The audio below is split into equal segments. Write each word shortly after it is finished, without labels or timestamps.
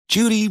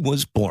Judy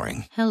was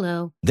boring.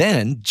 Hello.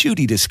 Then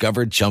Judy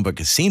discovered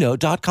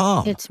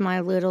ChumbaCasino.com. It's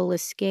my little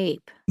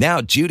escape. Now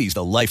Judy's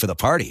the life of the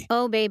party.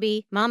 Oh,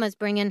 baby, mama's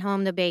bringing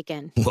home the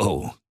bacon.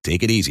 Whoa,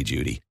 take it easy,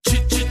 Judy.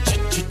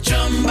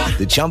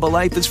 The Chumba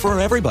life is for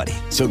everybody.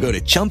 So go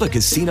to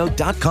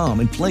ChumbaCasino.com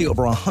and play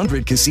over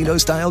 100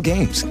 casino-style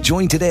games.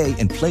 Join today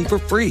and play for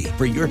free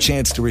for your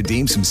chance to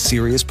redeem some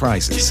serious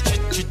prizes.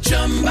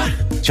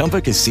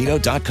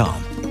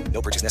 ChumbaCasino.com.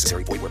 No purchase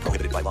necessary. Void where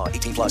prohibited by law.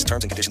 18 plus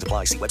terms and conditions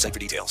apply. See website for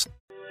details.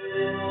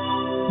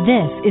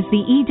 This is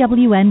the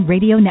EWN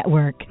Radio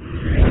Network.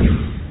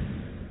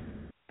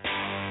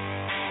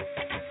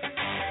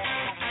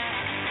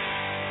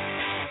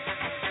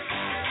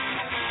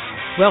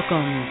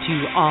 Welcome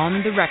to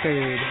On the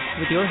Record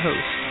with your host,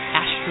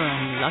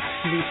 Astrum Lux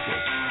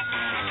Lucis.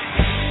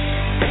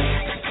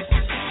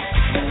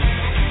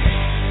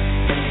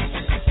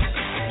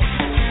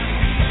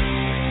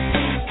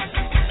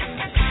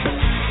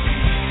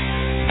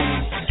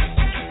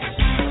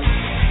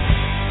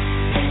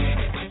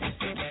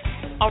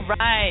 All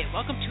right,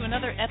 welcome to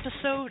another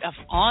episode of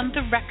On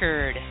the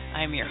Record.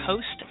 I'm your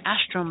host,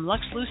 Astrum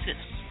Lux Lucis.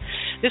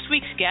 This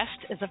week's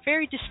guest is a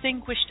very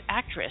distinguished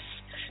actress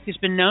who's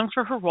been known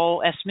for her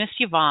role as Miss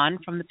Yvonne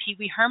from The Pee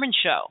Wee Herman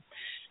Show.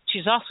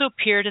 She's also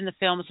appeared in the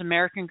films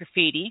American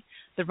Graffiti,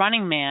 The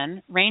Running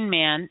Man, Rain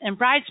Man, and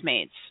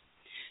Bridesmaids.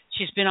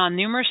 She's been on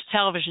numerous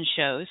television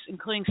shows,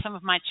 including some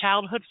of my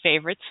childhood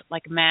favorites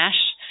like MASH,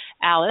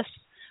 Alice,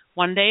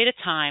 One Day at a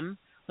Time,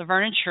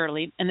 Laverne and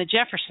Shirley, and The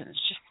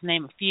Jeffersons, just to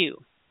name a few.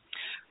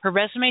 Her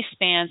resume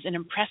spans an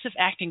impressive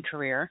acting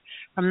career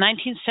from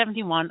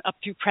 1971 up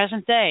through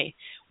present day,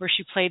 where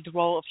she played the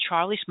role of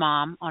Charlie's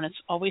mom on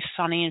It's Always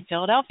Sunny in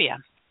Philadelphia.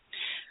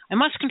 I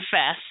must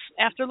confess,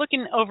 after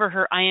looking over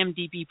her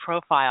IMDb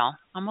profile,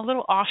 I'm a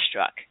little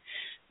awestruck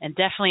and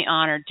definitely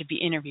honored to be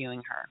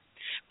interviewing her.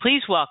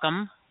 Please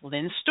welcome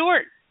Lynn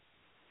Stewart.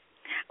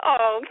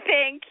 Oh,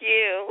 thank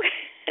you.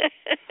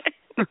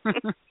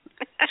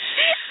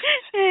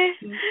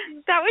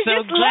 That was so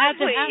just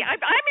lovely.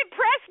 I'm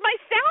impressed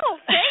myself.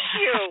 Thank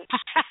you.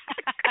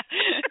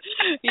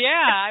 Yeah,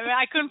 I mean,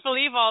 I couldn't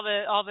believe all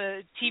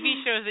the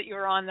TV shows that you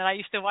were on that I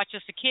used to watch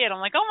as a kid. I'm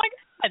like, oh my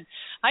God,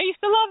 I used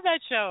to love that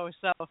show.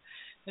 So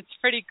it's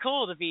pretty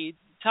cool to be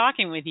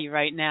talking with you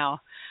right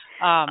now.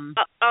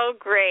 Oh,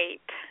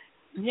 great.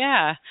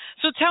 Yeah.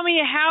 So tell me,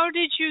 how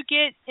did you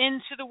get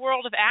into the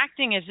world of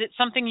acting? Is it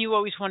something you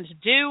always wanted to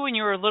do when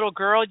you were a little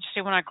girl? Did you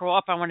say, when I grow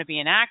up, I want to be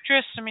an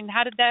actress? I mean,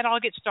 how did that all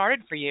get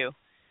started for you?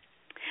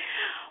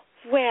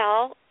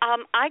 Well,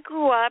 I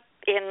grew up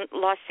in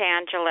Los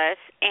Angeles,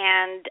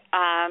 and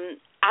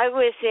I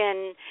was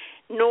in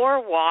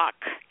Norwalk,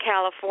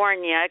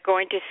 California,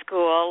 going to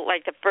school,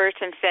 like the first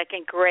and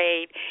second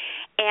grade,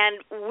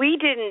 and we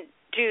didn't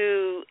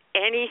do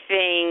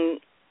anything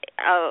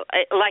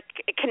like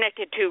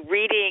connected to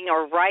reading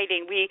or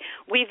writing. We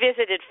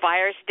visited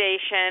fire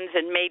stations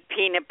and made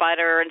peanut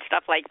butter and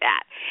stuff like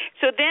that.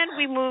 So then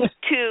we moved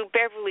to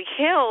Beverly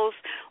Hills,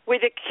 where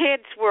the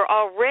kids were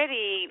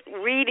already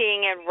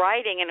reading and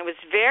writing, and it was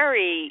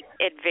very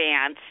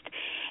advanced.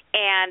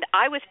 And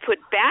I was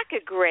put back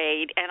a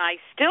grade, and I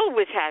still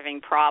was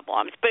having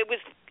problems. But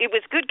it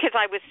was good because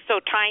I was so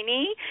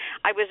tiny.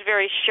 I was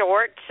very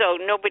short, so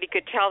nobody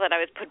could tell that I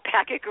was put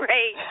back a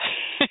grade.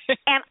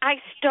 And I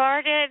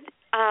started.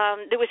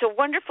 There was a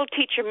wonderful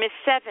teacher, Miss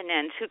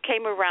Sevenins, who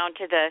came around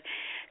to the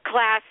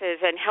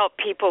classes and helped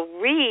people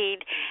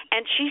read,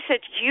 and she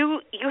said,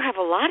 "You have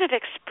a lot of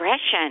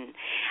expression.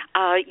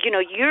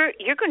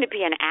 You're going to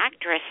be an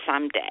actress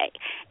someday."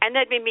 And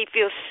that made me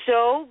feel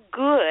so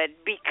good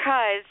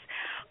because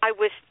I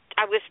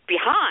was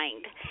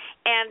behind,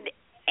 and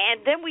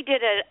then we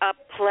did a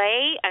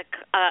play,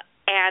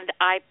 and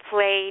I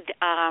played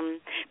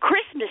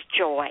Christmas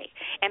Joy,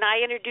 and I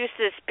introduced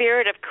the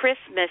spirit of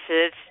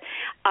Christmases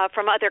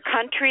from other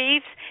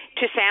countries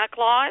to Santa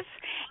Claus,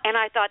 and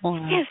I thought,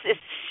 this is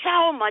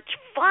so much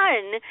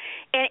fun,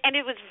 and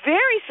it was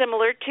very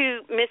similar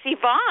to Miss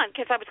Yvonne,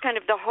 because I was kind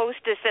of the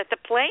hostess at the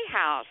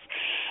Playhouse,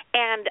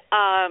 and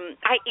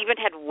I even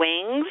had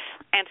wings,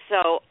 and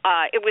so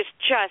it was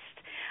just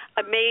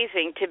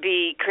amazing to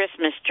be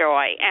Christmas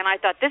Joy, and I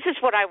thought, this is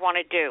what I want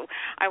to do.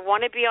 I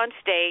want to be on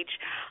stage,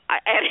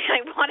 and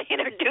I want to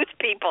introduce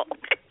people.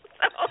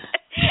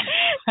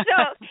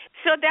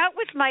 So that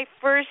was my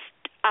first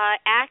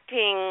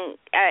acting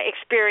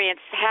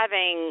experience,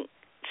 having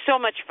so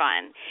much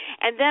fun.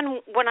 And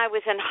then when I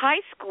was in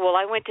high school,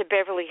 I went to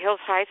Beverly Hills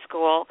High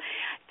School.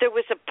 There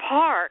was a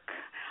park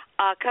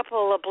a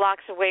couple of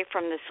blocks away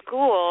from the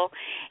school,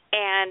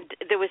 and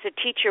there was a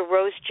teacher,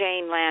 Rose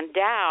Jane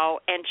Landau,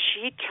 and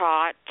she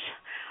taught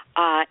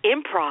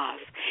improv.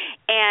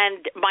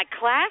 And my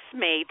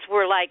classmates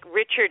were like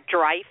Richard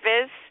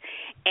Dreyfuss,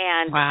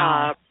 and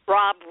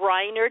Rob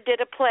Reiner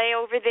did a play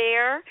over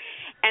there.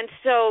 And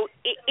so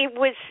it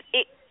was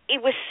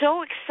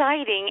so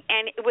exciting,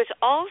 and it was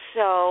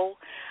also,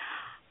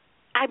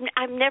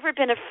 I've never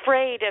been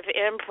afraid of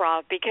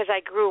improv because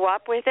I grew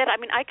up with it. I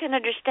mean, I can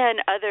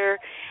understand other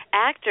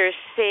actors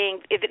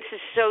saying, "This is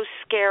so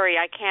scary.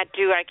 I can't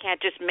do it. I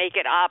can't just make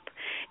it up,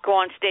 go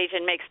on stage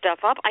and make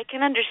stuff up." I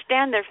can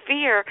understand their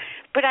fear,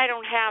 but I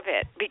don't have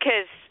it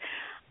because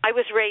I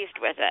was raised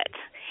with it.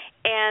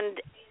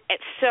 And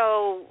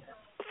so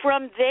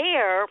from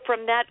there,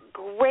 from that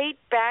great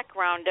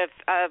background of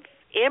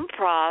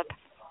improv,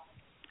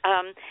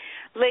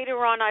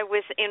 later on, I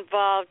was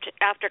involved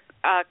after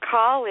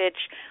college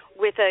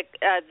with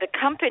the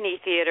company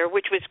theater,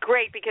 which was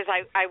great because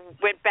I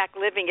went back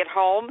living at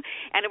home,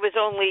 and it was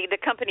only the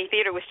company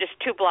theater was just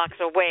 2 blocks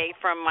away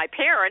from my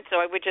parents, so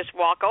I would just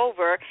walk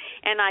over,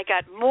 and I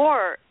got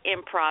more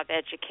improv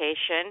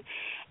education.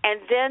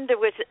 And then there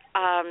was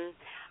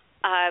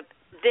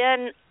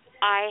then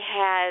I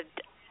had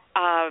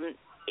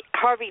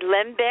Harvey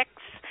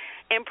Lembeck's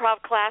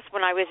improv class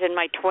when I was in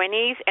my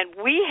 20s, and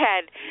we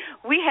had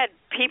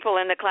people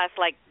in the class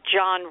like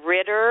John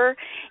Ritter,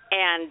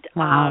 and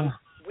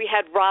we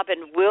had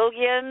Robin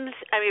Williams.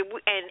 I mean,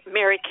 and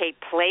Mary Kay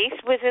Place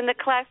was in the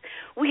class.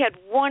 We had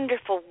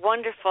wonderful,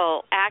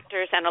 wonderful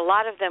actors, and a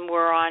lot of them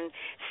were on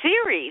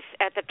series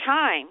at the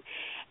time.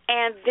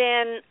 And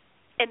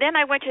then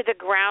I went to the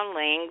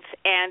Groundlings,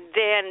 and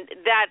then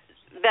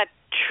that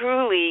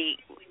truly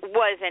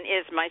was and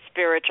is my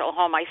spiritual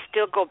home. I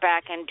still go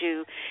back and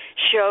do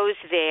shows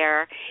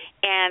there,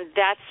 and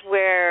that's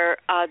where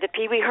the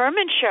Pee Wee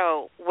Herman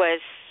show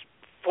was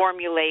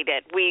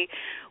formulated. We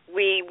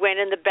went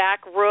in the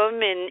back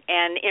room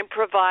and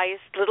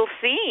improvised little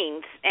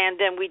scenes, and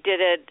then we did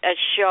a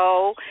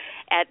show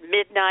at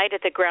midnight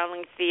at the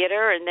Groundling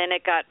Theater, and then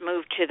it got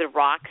moved to the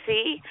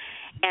Roxy,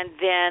 and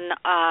then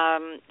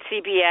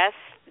CBS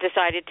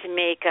decided to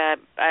make a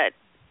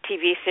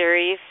TV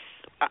series,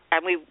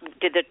 and we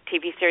did the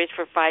TV series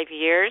for 5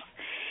 years,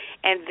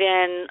 and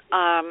then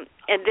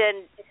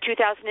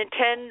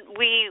 2010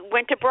 we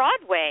went to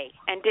Broadway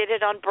and did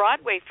it on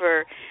Broadway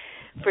for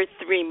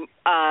 3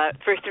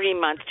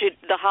 months to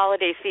the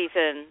holiday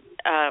season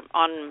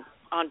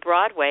on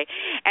Broadway,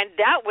 and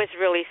that was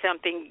really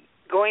something.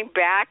 Going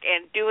back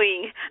and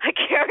doing a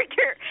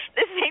character,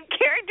 the same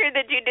character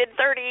that you did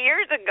 30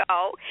 years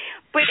ago,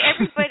 but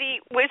everybody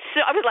was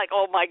I was like,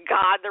 oh my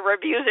God, the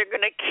reviews are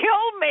going to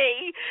kill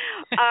me.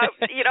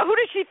 Who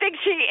does she think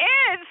she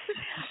is?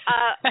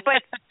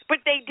 But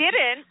they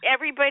didn't.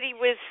 Everybody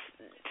was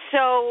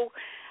so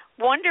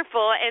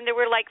wonderful, and there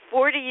were like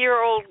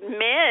 40-year-old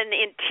men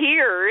in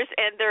tears,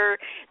 and their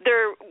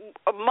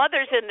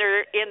mothers in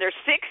their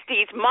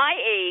 60s, my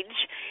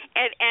age,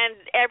 and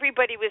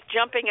everybody was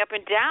jumping up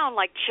and down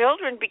like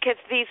children because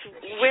these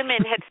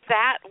women had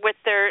sat with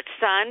their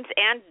sons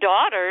and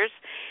daughters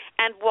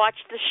and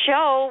watched the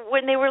show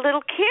when they were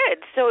little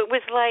kids. So it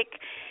was like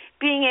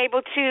being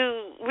able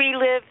to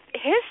relive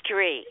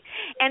history.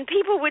 And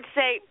people would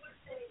say,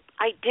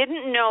 I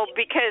didn't know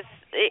because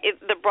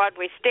the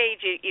Broadway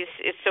stage is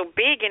so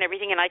big and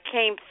everything, and I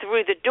came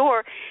through the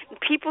door, and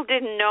people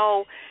didn't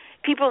know.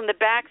 People in the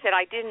back said,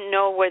 I didn't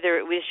know whether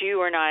it was you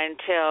or not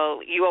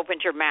until you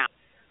opened your mouth.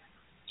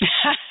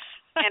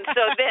 And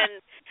so then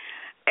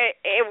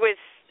it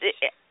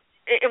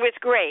was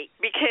great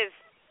because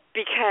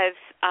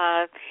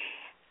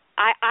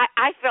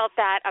I felt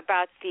that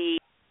about the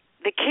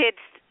kids.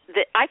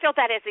 I felt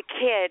that as a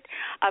kid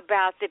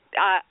about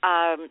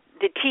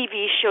the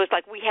TV shows.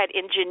 Like we had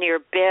Engineer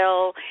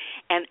Bill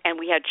and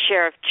we had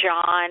Sheriff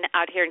John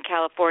out here in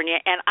California,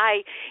 and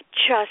I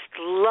just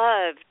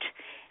loved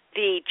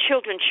the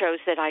children's shows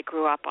that I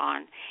grew up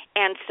on.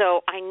 And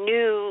so I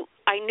knew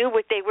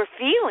what they were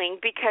feeling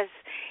because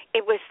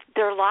it was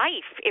their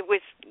life. It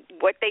was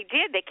what they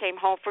did. They came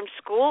home from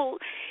school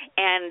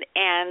and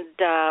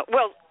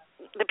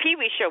the Pee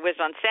Wee show was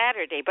on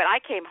Saturday, but I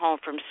came home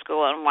from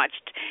school and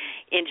watched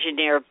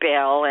Engineer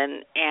Bill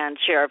and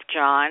Sheriff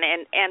John,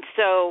 and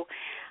so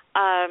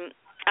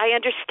I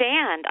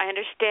understand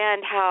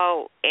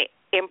how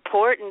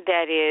important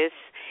that is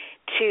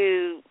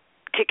to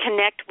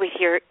connect with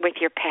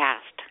your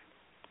past.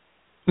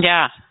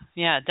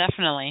 Yeah,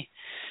 definitely.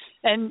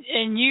 And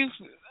you've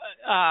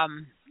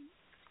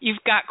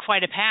got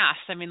quite a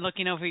past. I mean,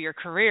 looking over your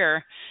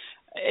career,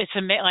 it's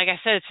like I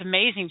said, it's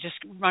amazing. Just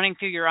running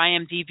through your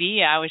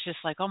IMDb, I was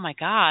just like, oh my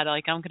God,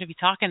 like I'm going to be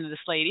talking to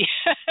this lady.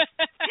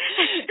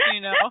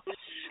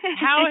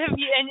 How have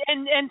you?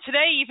 And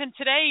today, even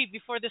today,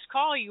 before this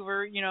call, you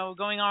were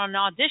going on an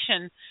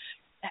audition.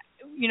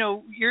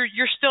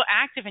 You're still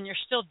active and you're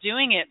still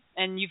doing it,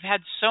 and you've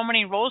had so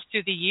many roles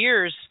through the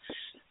years.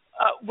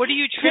 What do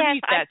you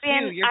attribute that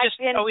to? You're just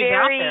always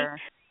out there.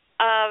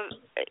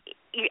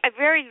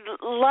 Very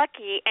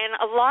lucky, and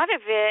a lot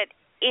of it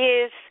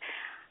is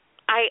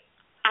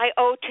I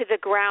owe to the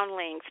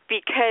Groundlings,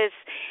 because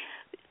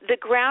the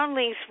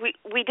Groundlings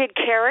we did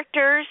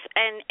characters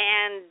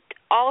and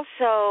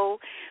also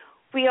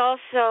we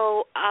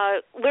also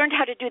learned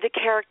how to do the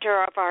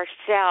character of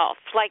ourselves.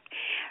 Like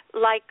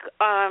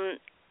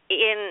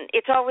in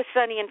It's Always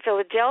Sunny in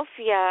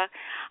Philadelphia,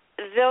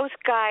 those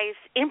guys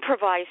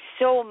improvise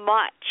so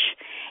much,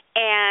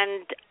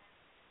 and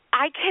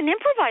I can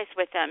improvise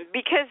with them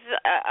because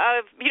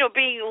of,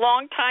 being a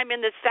long time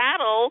in the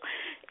saddle,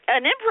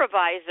 an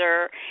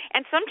improviser.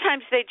 And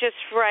sometimes they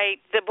just write,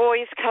 the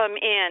boys come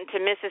in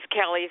to Mrs.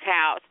 Kelly's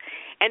house.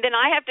 And then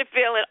I have to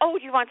fill in, do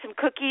you want some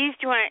cookies?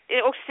 Do you want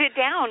to, sit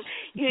down.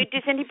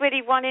 Does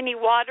anybody want any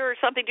water or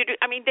something to do?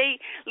 I mean, they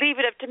leave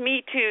it up to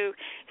me to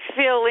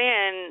fill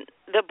in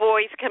the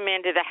boys come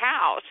into the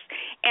house.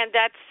 And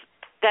that's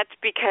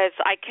because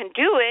I can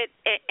do it,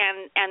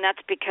 and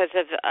that's because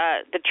of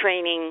the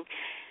training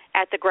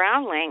at the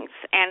Groundlings.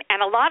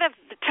 And a lot of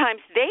the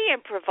times they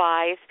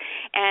improvise,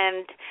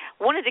 and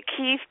one of the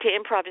keys to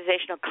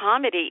improvisational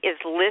comedy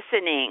is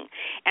listening,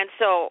 and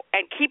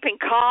keeping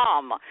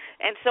calm.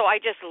 And so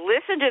I just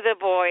listen to the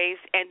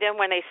boys, and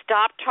then when they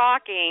stop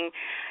talking,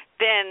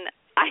 then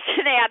I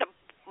can add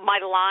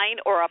my line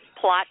or a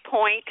plot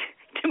point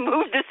to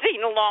move the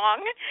scene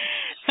along.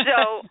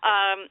 So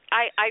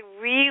I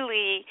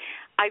really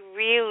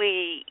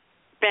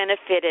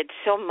benefited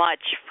so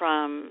much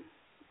from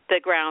the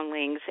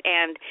Groundlings.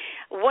 And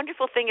a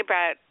wonderful thing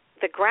about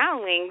the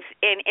Groundlings,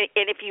 and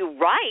if you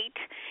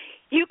write,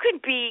 you can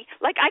be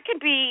like, I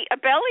can be a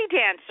belly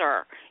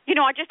dancer.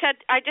 I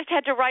just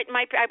had to write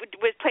I would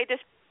play this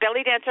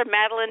belly dancer,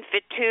 Madeline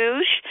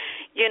Fitouche.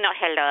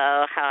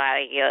 Hello, how are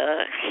you?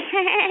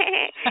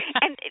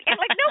 and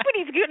like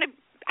nobody's gonna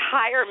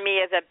hire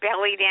me as a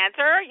belly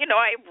dancer.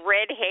 I have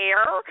red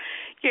hair.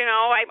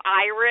 I'm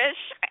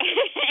Irish.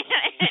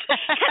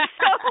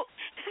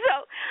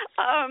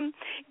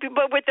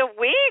 But with the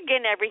wig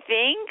and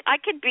everything, I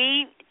could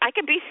be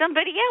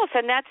somebody else,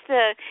 and that's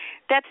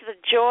the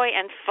joy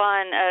and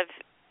fun of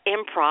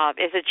improv,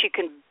 is that you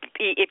can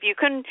be, if you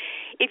can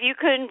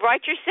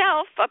write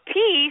yourself a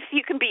piece,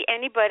 you can be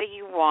anybody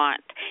you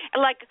want.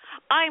 Like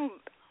I'm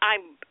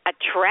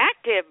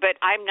attractive, but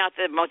I'm not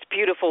the most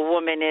beautiful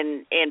woman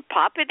in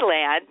Puppet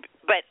Land.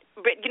 But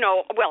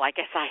I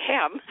guess I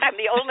am. I'm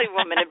the only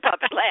woman in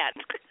Puppet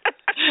Land.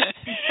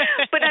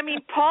 But I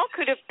mean, Paul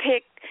could have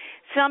picked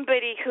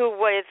somebody who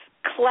was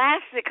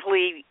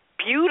classically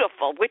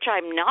beautiful, which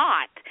I'm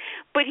not,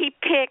 but he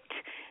picked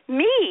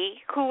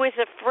me, who was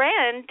a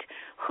friend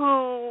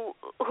who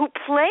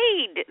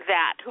played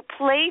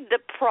the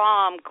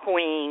prom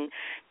queen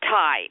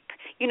type.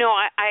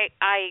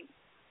 I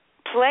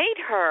played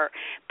her,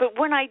 but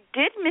when I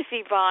did Miss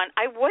Yvonne,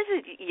 I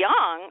wasn't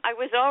young. I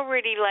was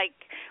already like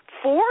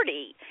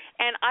 40,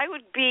 and I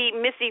would be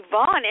Miss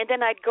Yvonne, and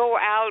then I'd go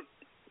out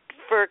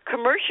for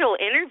commercial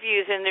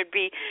interviews, and there'd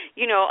be,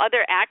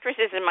 other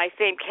actresses in my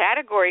same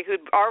category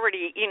who'd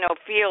already,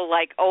 feel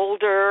like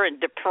older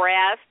and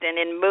depressed and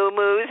in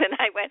moo-moos, and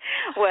I went,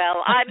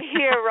 well, I'm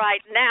here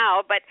right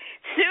now, but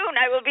soon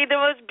I will be the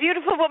most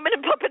beautiful woman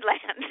in Puppet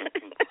Land.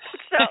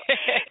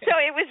 So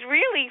it was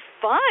really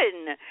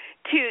fun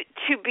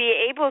to be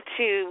able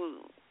to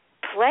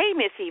play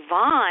Miss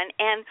Yvonne,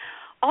 and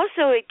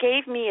also it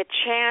gave me a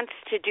chance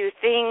to do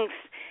things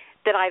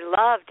that I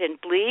loved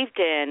and believed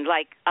in,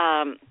 like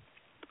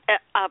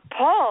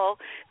Paul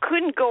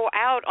couldn't go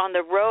out on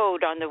the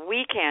road on the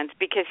weekends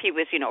because he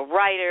was,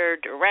 writer,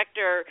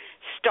 director,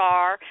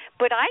 star,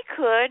 but I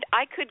could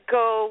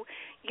go,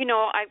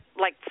 I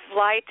like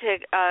fly to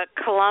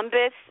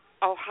Columbus,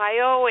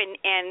 Ohio,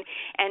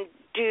 and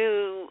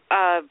do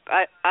a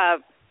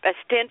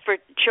stint for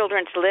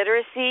children's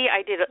literacy.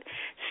 I did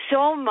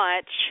so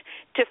much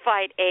to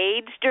fight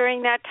AIDS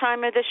during that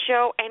time of the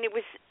show, and it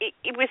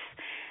was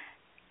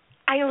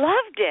I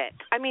loved it.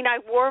 I mean, I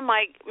wore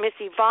my Miss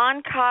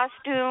Yvonne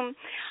costume.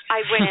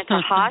 I went into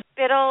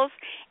hospitals,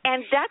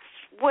 and that's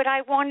what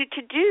I wanted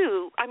to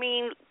do. I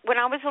mean, when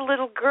I was a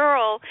little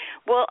girl,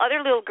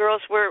 other little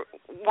girls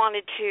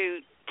wanted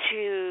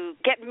to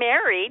get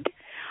married.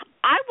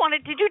 I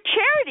wanted to do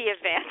charity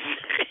events.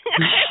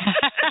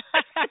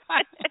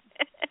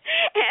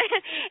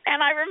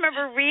 And I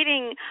remember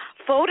reading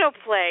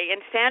Photoplay,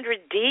 and Sandra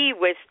Dee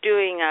was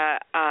doing a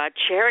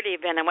charity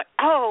event. I went,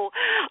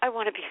 I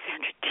want to be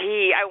Sandra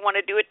Dee. I want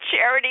to do a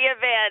charity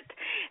event.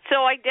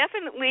 So I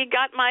definitely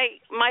got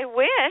my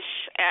wish,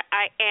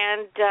 I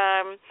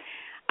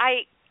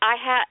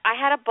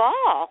had a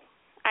ball.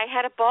 I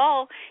had a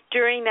ball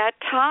during that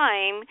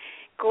time,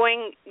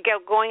 going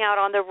out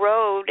on the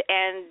road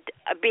and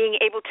being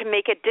able to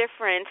make a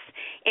difference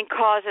in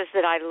causes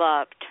that I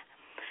loved.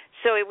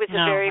 So it was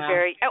very.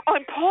 Oh,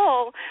 and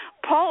Paul,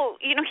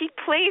 he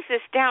plays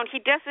this down. He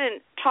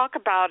doesn't talk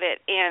about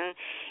it in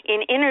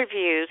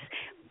interviews,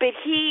 but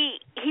he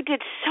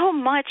did so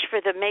much for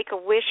the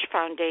Make-A-Wish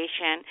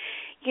Foundation.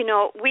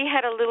 We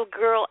had a little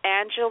girl,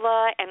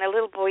 Angela, and a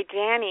little boy,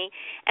 Danny,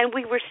 and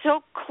we were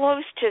so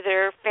close to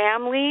their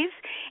families,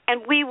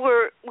 and we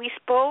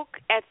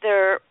spoke at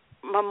their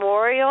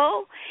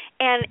memorial,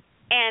 and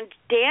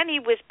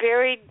Danny was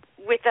buried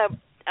with a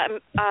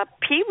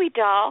Pee-wee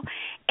doll,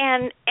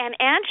 and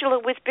Angela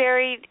was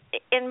buried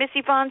in Miss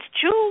Yvonne's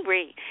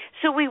jewelry.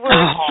 So we were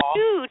a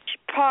huge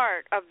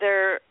part of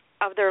their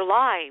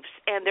lives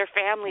and their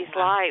families'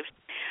 lives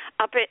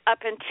up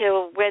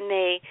until when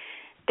they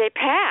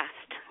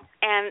passed,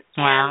 and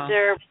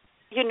their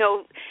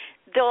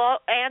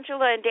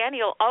Angela and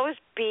Danny will always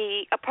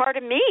be a part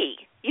of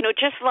me,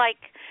 just like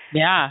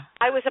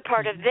I was a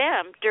part of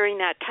them during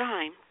that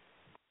time.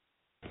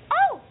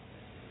 Oh,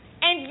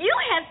 and you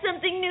have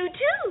something new,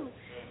 too.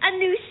 A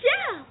new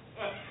shell.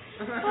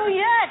 Oh,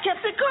 yeah,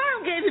 Captain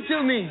Carl gave it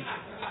to me.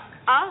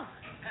 Oh,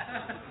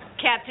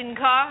 Captain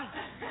Carl.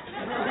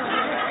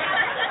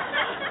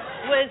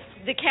 Was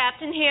the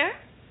captain here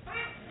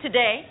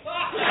today?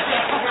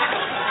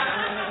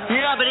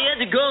 Yeah, but he had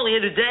to go. He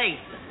had a date.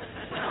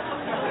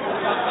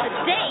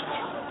 A date?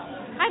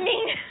 I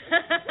mean...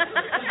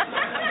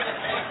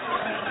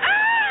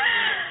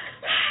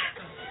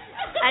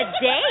 a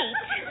date?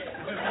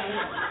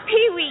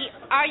 Pee-wee,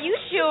 are you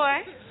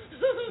sure?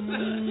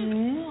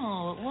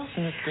 No, it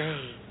wasn't a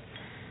date.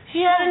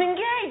 He had an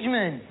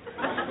engagement.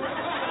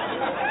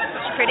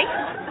 It's pretty.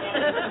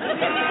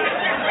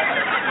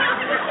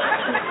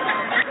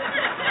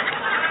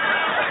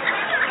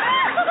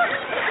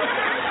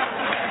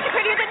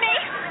 Prettier than me?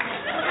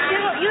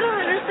 You don't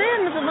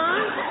understand, Mrs.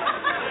 Long.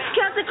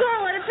 Captain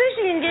Carl had a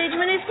fishing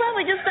engagement. He's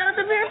probably just out at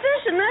the pier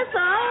fishing, that's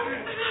all.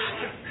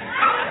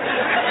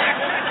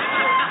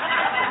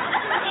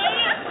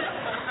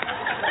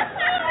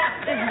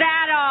 Is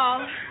that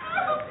all?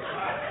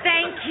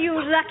 Thank you,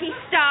 lucky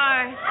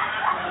stars.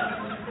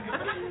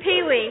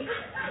 Pee-wee,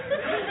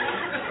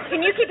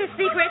 can you keep a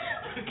secret?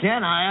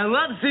 Can I? I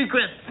love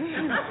secrets.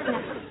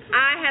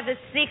 I have a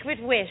secret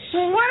wish.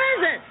 Well, what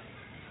is it?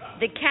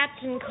 The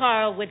Captain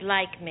Carl would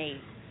like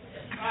me.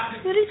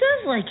 But he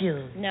does like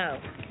you. No.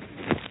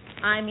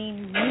 I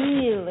mean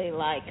really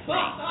like me. Oh.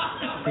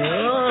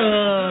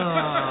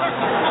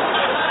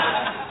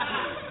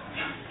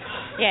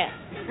 Yes.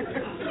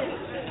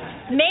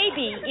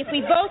 Maybe if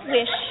we both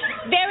wish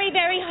very,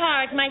 very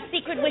hard, my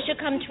secret wish will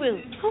come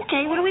true.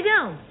 Okay, what do we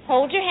do?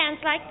 Hold your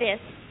hands like this.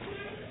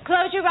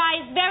 Close your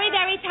eyes very,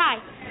 very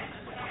tight.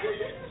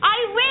 I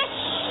wish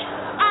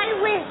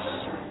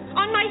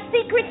on my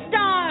secret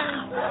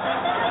stars,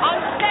 on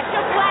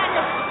special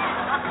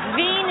planets,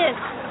 Venus,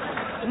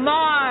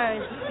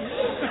 Mars,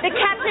 the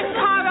Captain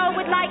Carl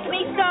would like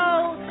me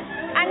so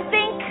and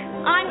think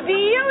I'm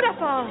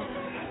beautiful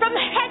from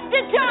head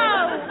to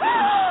toe.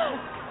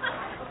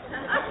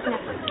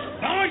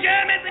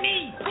 Bonjour, mes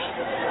amis.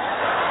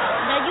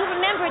 Now you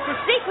remember it's a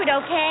secret,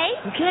 okay?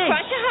 Okay.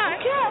 Cross your heart.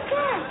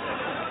 Okay.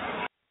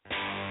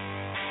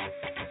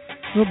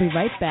 We'll be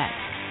right back.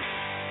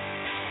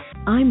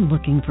 I'm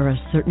looking for a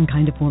certain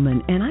kind of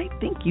woman, and I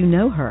think you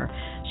know her.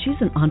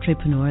 She's an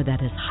entrepreneur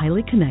that is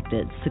highly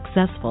connected,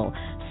 successful,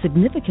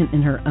 significant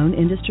in her own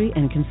industry,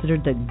 and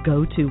considered the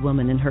go-to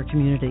woman in her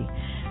community.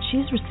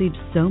 She's received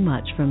so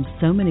much from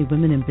so many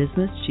women in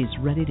business, she's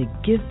ready to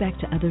give back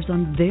to others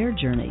on their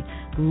journey,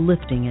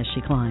 lifting as she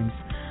climbs.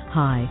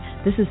 Hi,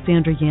 this is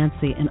Sandra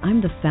Yancey, and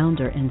I'm the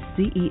founder and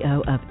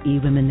CEO of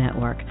eWomen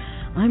Network.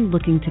 I'm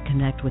looking to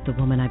connect with the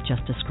woman I've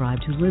just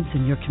described who lives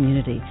in your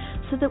community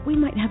so that we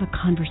might have a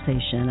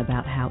conversation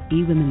about how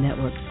eWomen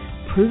Network's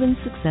proven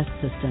success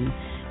system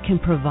can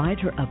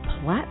provide her a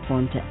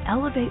platform to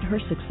elevate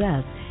her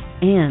success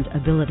and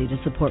ability to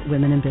support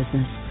women in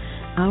business.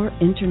 Our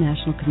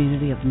international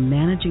community of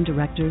managing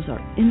directors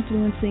are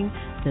influencing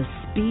the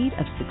speed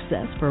of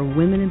success for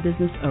women in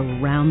business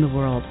around the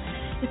world.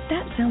 If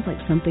that sounds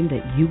like something that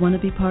you want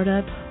to be part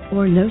of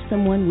or know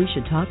someone we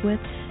should talk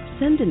with,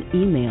 send an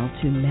email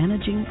to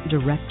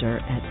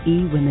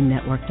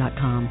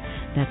managingdirector@ewomennetwork.com.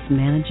 That's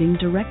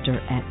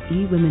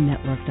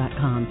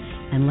managingdirector@ewomennetwork.com,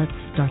 and let's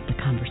start the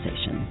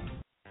conversation.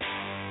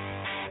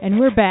 And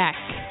we're back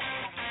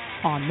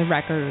on the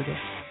record.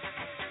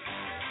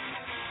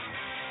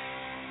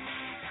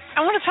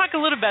 I want to talk a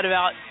little bit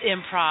about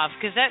improv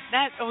because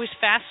that always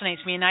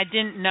fascinates me, and I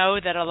didn't know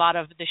that a lot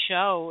of the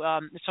show,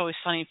 It's Always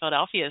Sunny in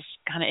Philadelphia, is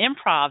kind of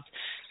improv.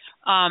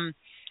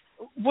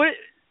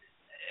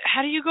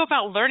 How do you go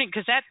about learning?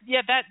 Because that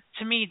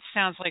to me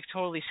sounds like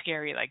totally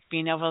scary, like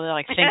being able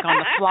to think on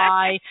the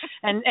fly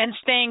and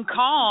staying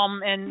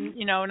calm and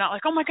not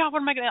like, oh my God,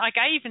 what am I gonna I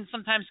even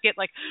sometimes get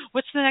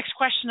what's the next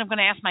question I'm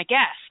gonna ask my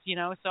guest?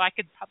 So I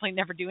could probably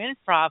never do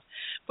improv,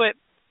 but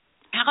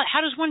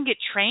how does one get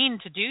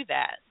trained to do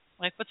that?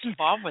 What's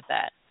involved with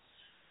that?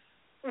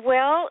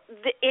 Well,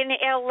 in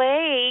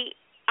LA,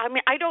 I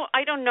mean, I don't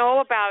know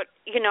about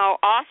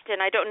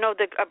Austin. I don't know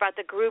about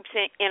the groups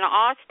in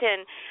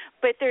Austin,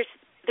 but there's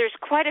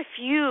quite a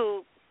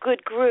few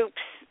good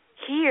groups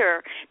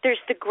here.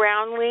 There's the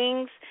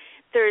Groundlings,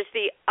 there's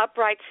the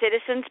Upright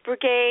Citizens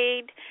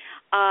Brigade,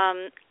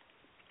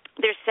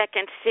 there's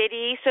Second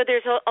City. So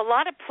there's a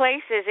lot of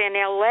places in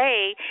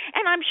LA,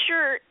 and I'm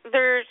sure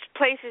there's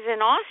places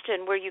in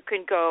Austin where you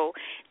can go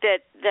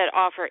that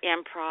offer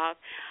improv.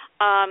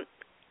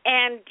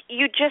 And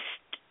you just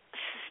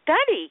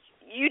study.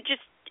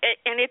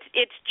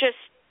 It's just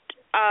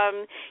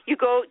you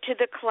go to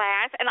the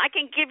class, and I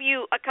can give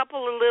you a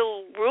couple of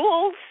little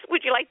rules.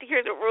 Would you like to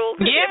hear the rules?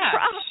 Yeah,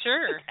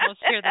 sure.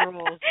 Let's hear the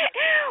rules.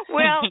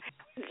 Well,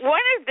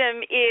 one of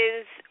them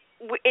is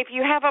if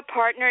you have a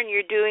partner and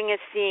you're doing a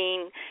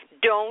scene,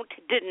 don't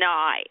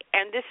deny.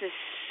 And this is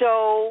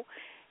so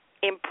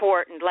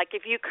important. like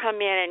if you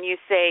come in and you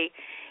say,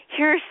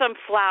 here's some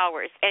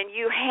flowers, and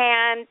you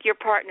hand your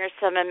partner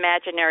some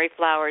imaginary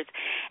flowers,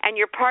 and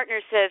your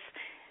partner says,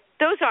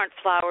 those aren't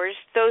flowers,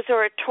 those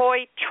are a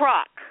toy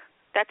truck.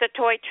 That's a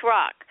toy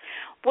truck.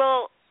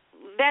 Well,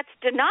 that's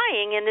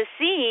denying in the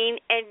scene,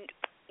 and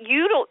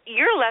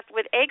you're left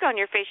with egg on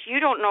your face. You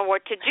don't know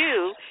what to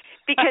do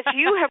because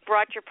you have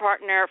brought your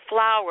partner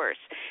flowers.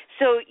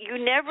 So you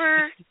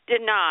never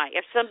deny.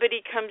 If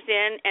somebody comes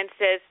in and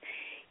says,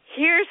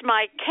 here's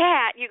my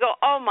cat, you go,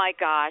 oh, my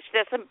gosh,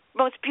 that's the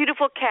most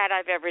beautiful cat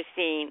I've ever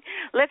seen.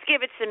 Let's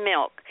give it some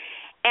milk.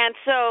 And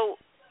so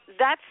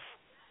that's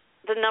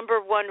the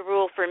number one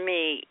rule for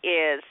me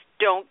is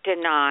don't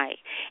deny.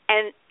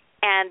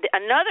 And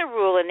another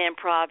rule in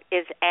improv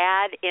is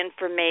add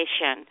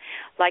information.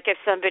 Like if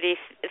somebody,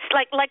 it's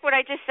like what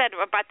I just said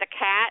about the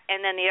cat,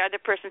 and then the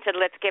other person said,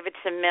 let's give it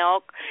some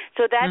milk.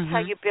 So that's how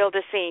you build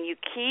a scene. You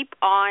keep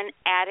on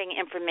adding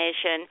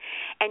information,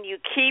 and you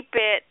keep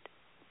it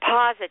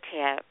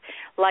positive.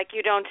 Like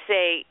you don't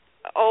say,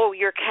 oh,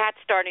 your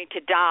cat's starting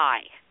to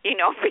die,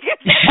 because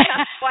that's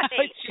not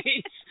funny. Oh,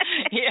 geez.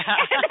 Yeah.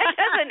 That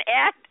doesn't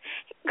add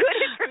good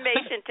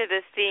information to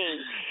the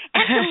scene.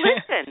 And to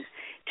listen,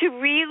 to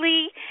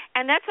really,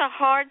 and that's a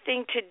hard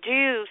thing to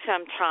do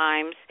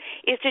sometimes,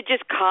 is to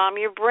just calm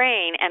your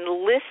brain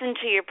and listen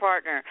to your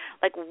partner.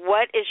 Like,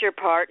 what is your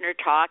partner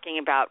talking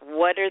about?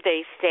 What are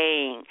they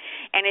saying?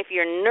 And if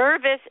you're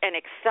nervous and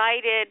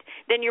excited,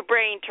 then your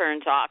brain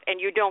turns off and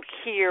you don't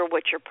hear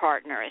what your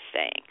partner is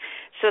saying.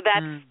 So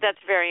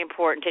that's very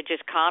important, to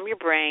just calm your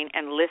brain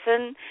and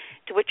listen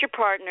to what your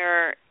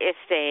partner is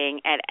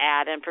saying and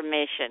add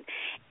information.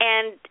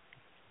 And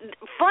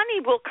funny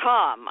will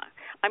come.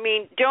 I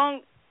mean,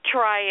 don't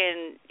try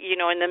and,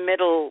 in the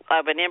middle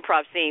of an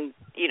improv scene,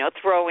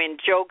 throw in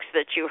jokes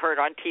that you heard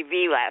on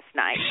TV last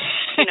night.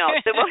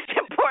 The most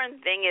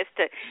important thing is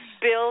to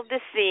build the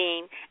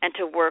scene and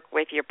to work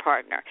with your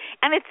partner.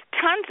 And it's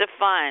tons of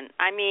fun.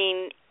 I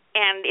mean,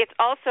 and it's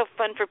also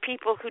fun for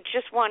people who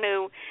just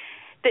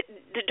that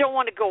don't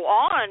want to go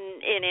on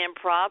in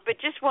improv,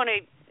 but just want to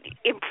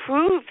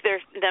improve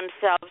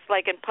themselves,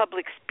 like in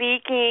public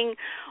speaking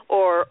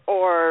or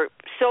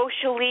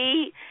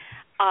socially,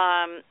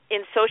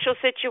 in social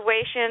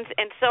situations.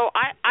 And so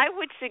I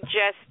would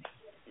suggest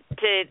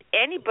to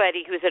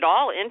anybody who's at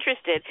all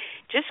interested,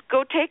 just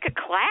go take a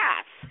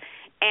class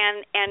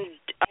and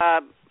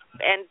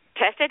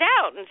test it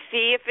out and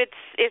see if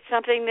it's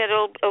something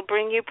that'll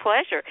bring you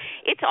pleasure.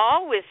 It's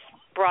always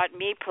brought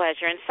me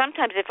pleasure, and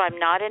sometimes if I'm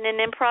not in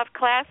an improv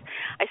class,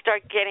 I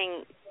start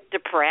getting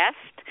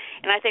depressed,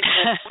 and I think,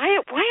 well,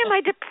 why am I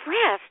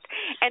depressed?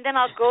 And then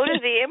I'll go to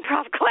the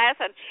improv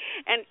class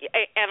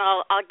and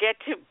I'll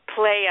get to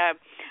play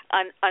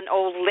an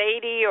old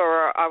lady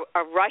or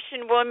a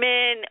Russian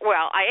woman.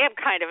 Well, I am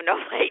kind of an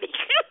old lady,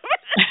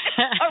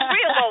 a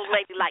real old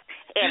lady, like,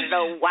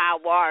 hello,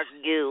 how are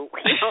you?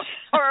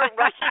 Or a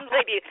Russian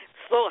lady,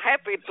 so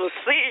happy to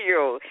see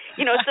you.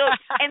 So,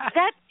 and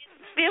that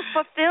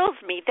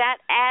fulfills me. That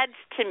adds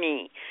to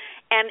me,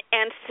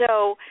 and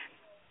so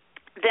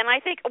then I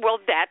think, well,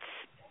 that's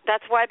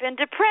why I've been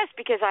depressed,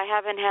 because I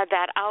haven't had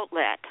that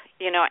outlet,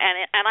 and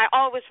I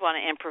always want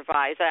to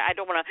improvise. I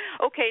don't want to,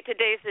 okay,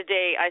 today's the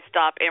day I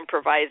stop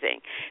improvising,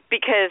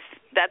 because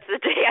that's the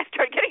day I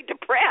start getting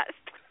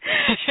depressed.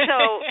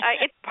 So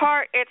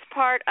it's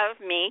part of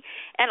me,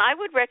 and I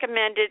would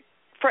recommend it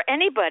for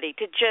anybody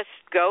to just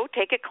go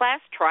take a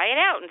class, try it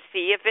out, and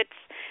see if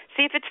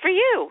it's for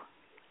you.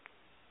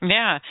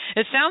 Yeah,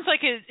 it sounds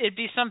like it'd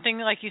be something,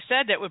 like you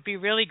said, that would be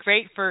really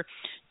great for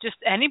just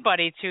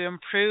anybody to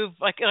improve,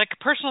 like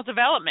personal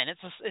development.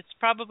 It's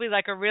probably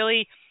like a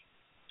really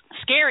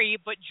scary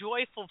but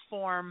joyful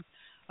form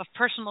of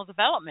personal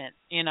development,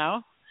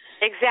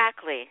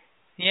 Exactly.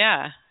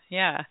 Yeah.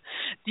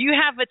 Do you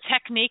have a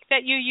technique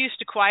that you use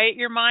to quiet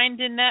your mind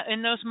in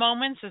those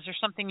moments? Is there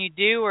something you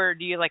do, or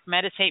do you like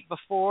meditate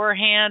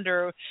beforehand,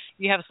 or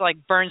you have to like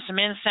burn some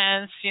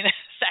incense,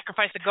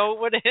 sacrifice a goat?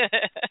 What?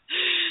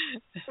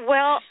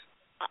 Well,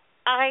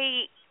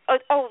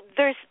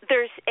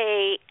 there's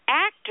a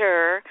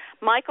actor,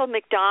 Michael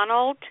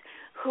McDonald,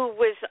 who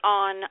was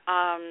on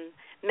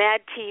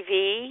Mad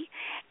TV,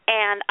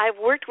 and I've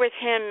worked with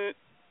him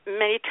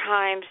many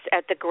times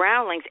at the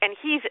Groundlings, and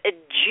he's a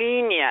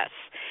genius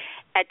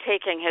at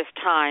taking his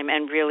time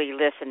and really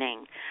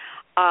listening.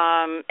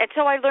 And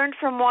so I learned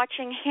from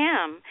watching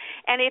him,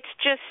 and it's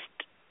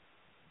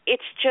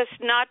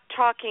just not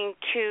talking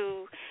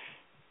too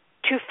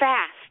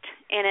fast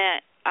in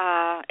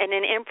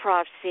an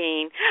improv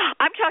scene.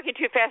 I'm talking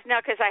too fast now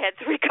because I had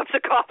 3 cups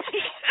of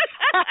coffee.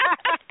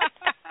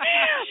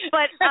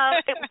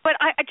 But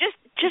I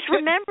just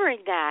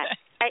remembering that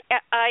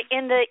I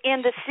in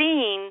the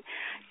scene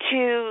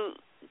to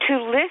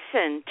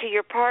listen to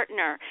your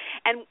partner,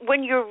 and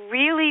when you're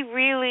really,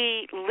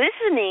 really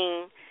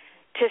listening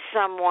to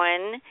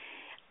someone,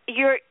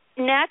 you're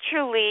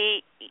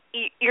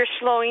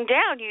slowing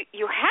down.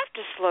 You have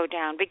to slow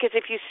down, because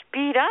if you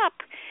speed up,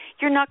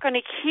 you're not going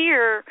to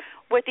hear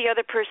what the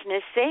other person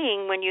is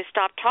saying when you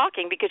stop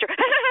talking because you're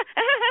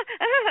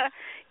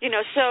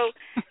so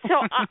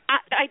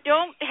I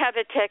don't have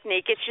a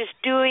technique. It's just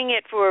doing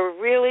it for a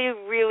really,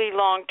 really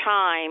long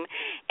time.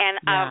 And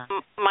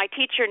my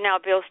teacher now,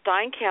 Bill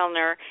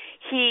Steinkellner,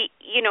 he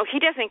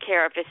doesn't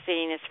care if a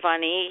scene is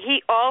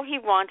funny. All he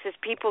wants is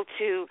people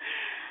to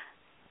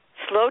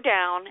slow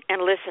down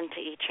and listen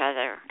to each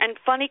other, and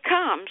funny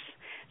comes.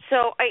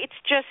 So it's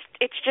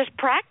just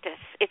practice.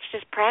 It's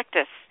just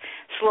practice,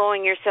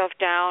 slowing yourself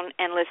down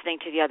and listening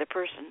to the other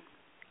person.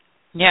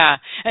 Yeah.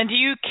 And do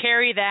you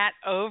carry that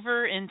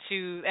over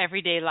into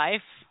everyday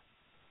life?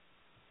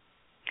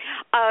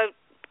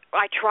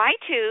 I try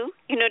to,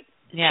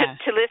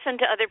 to listen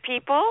to other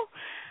people.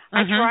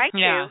 I try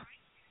to.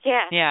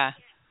 Yeah. Yeah.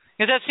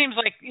 Because that seems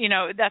like,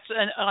 that's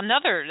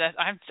another, that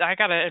I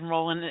got to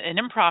enroll in an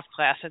improv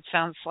class. It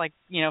sounds like,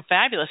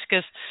 fabulous,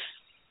 because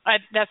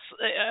that's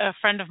a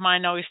friend of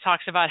mine always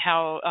talks about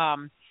how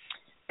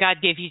God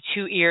gave you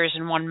 2 ears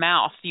and 1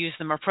 mouth. Use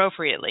them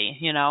appropriately,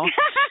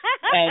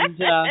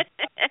 And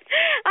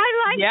I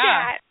like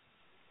that.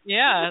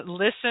 Yeah,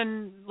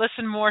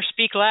 listen more,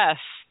 speak less,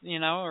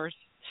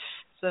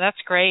 so that's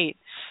great.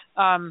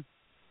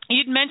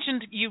 You'd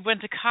mentioned you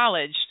went to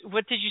college.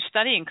 What did you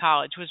study in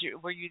college?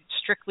 Were you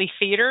strictly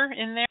theater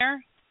in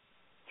there?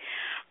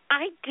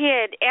 I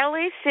did.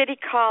 LA City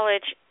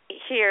College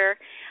here,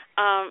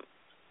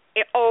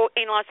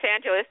 in Los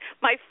Angeles.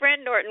 My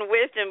friend Norton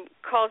Wisdom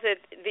calls it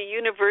the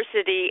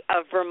University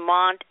of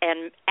Vermont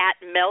and at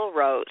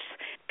Melrose,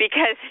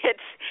 because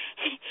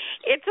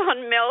it's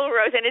on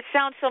Melrose, and it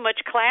sounds so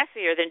much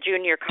classier than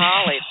junior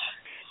college.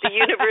 The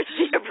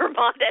University of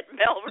Vermont at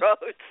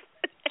Melrose.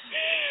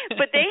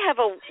 But they have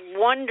a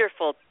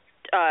wonderful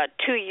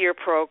 2-year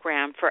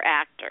program for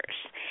actors,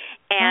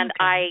 and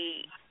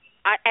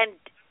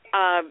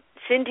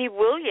Cindy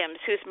Williams,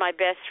 who's my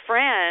best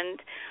friend,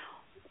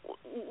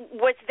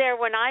 was there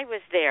when I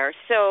was there.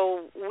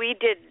 So we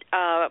did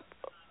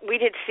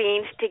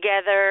scenes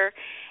together,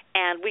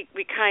 and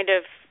we kind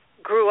of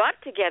grew up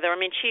together. I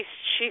mean,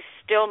 she's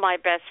still my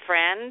best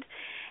friend,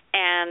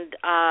 and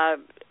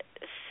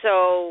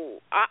so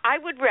I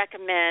would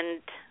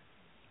recommend,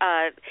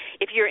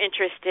 if you're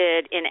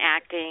interested in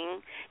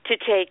acting, to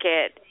take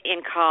it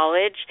in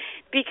college,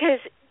 because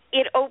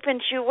it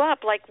opens you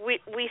up. Like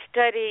we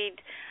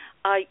studied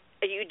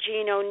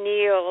Eugene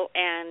O'Neill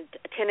and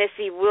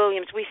Tennessee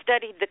Williams. We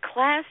studied the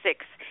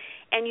classics,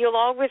 and you'll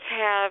always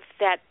have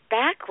that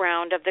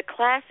background of the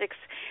classics.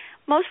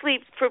 Mostly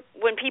for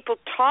when people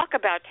talk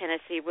about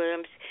Tennessee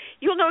Williams,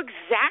 you'll know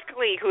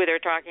exactly who they're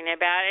talking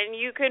about, and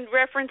you can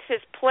reference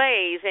his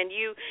plays, and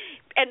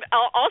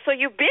also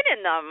you've been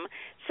in them.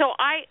 So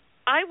I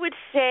would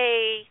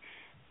say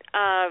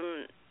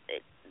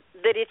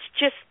that it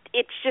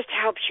just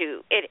helps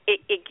you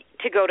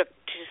to go to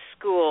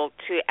school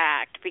to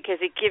act,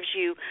 because it gives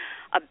you,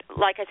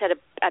 like I said,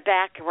 a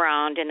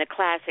background in the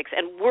classics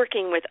and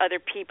working with other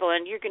people,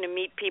 and you're going to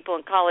meet people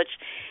in college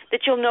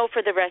that you'll know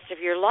for the rest of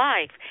your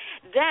life.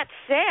 That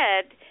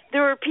said,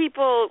 there are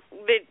people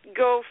that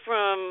go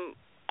from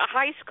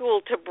high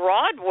school to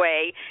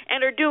Broadway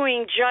and are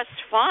doing just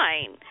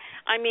fine.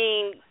 I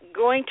mean,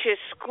 going to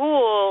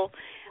school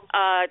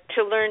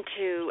to learn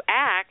to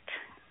act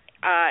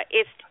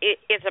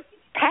is a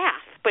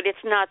path, but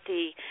it's not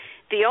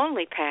the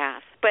only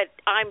path. But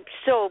I'm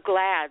so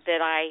glad that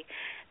I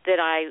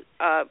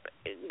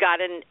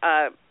got an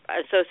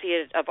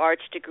Associate of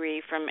Arts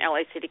degree from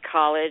LA City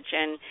College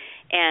and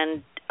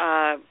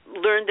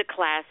learned the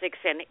classics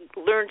and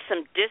learned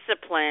some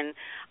discipline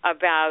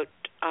about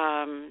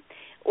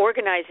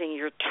organizing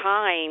your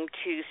time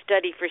to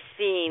study for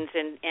scenes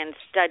and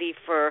study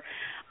for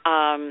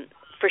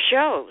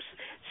shows.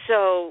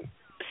 So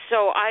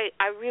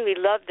I really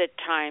love the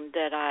time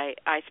that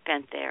I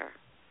spent there.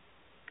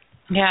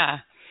 Yeah.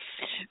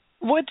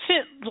 What's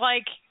it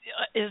like?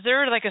 Is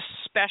there like a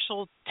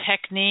special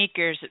technique,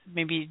 or is it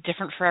maybe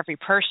different for every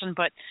person?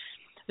 But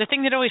the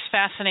thing that always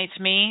fascinates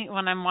me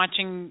when I'm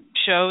watching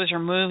shows or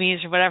movies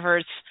or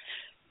whatever,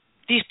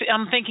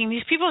 I'm thinking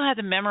these people had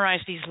to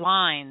memorize these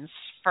lines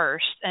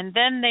first, and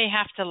then they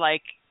have to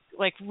like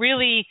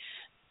really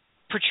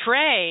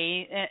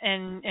portray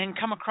and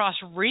come across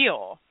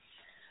real.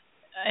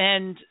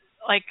 And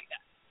like,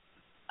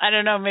 I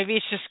don't know, maybe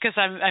it's just because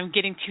I'm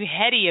getting too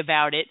heady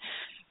about it.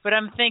 But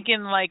I'm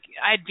thinking, like,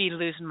 I'd be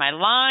losing my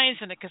lines,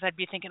 and because I'd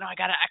be thinking, I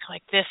got to act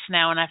like this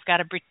now, and I've got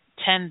to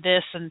pretend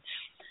this, and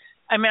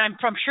I mean, I'm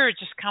sure it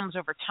just comes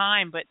over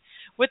time. But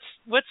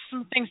what's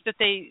some things that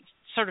they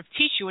sort of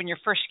teach you when you're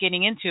first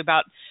getting into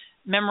about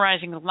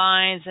memorizing the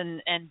lines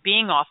and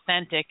being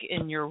authentic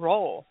in your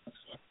role?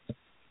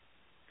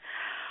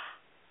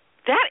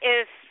 That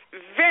is a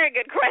very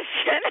good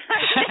question.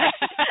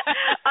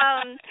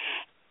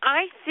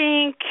 I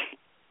think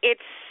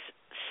it's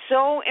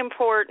so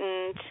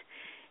important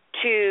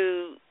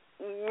to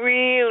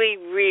really,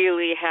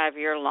 really have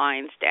your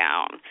lines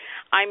down.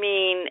 I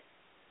mean,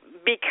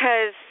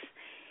 because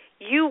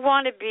you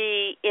want to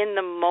be in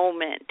the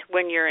moment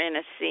when you're in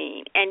a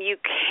scene, and you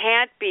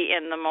can't be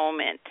in the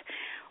moment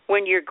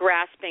when you're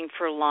grasping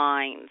for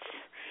lines.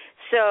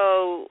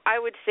 So I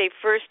would say,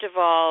 first of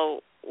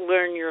all,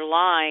 learn your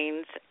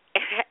lines.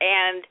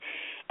 And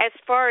as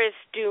far as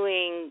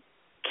doing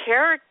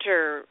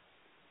characters,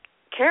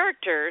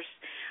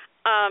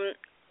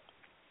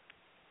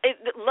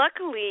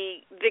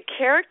 luckily the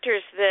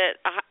characters that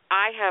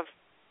I have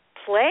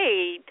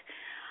played,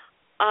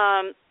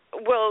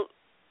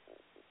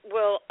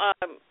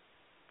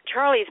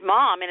 Charlie's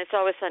mom, and It's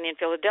Always Sunny in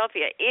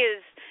Philadelphia,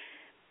 is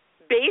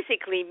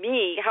basically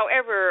me.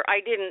 However,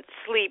 I didn't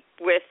sleep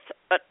with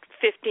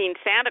 15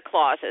 Santa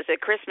Clauses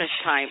at Christmas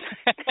time.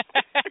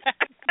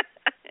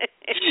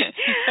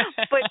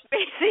 But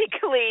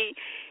basically,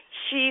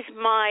 she's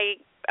my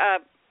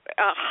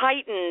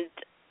heightened,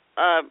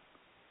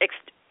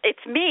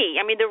 it's me.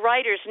 I mean, the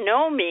writers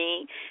know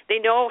me. They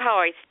know how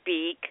I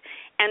speak.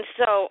 And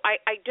so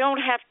I don't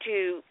have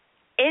to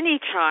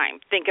anytime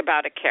think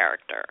about a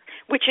character,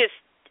 which is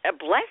a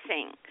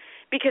blessing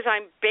because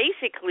I'm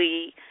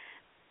basically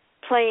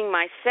playing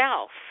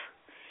myself.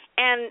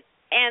 And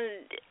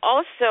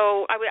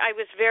also I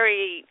was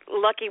very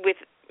lucky with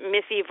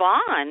Miss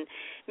Yvonne.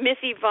 Miss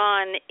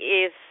Yvonne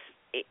is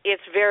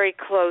very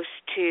close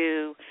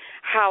to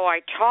how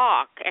I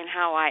talk and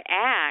how I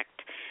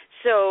act.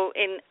 So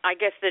in, I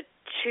guess, the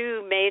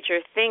two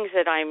major things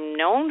that I'm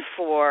known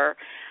for,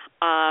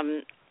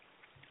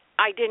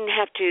 I didn't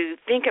have to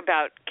think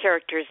about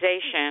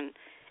characterization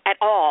at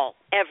all,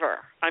 ever.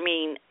 I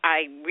mean,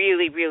 I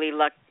really, really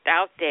lucked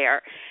out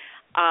there.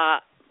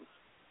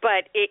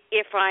 But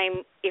if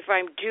I'm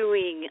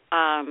doing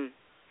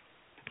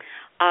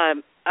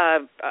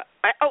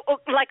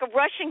like a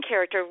Russian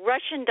character,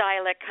 Russian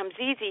dialect comes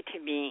easy to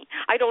me.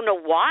 I don't know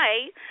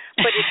why,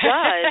 but it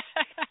does.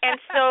 And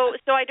so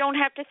I don't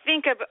have to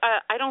think of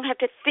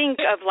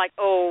like,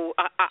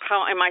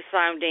 how am I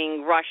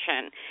sounding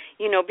Russian?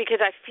 Because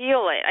I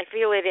feel it. I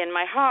feel it in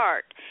my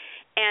heart.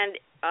 And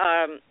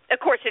of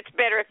course, it's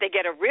better if they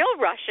get a real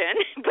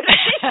Russian.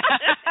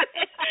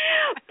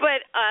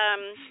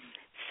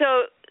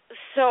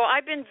 So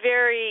I've been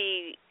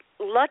very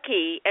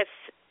lucky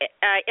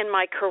in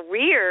my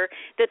career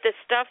that the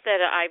stuff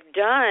that I've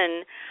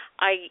done,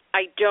 I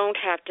don't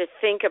have to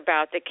think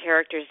about the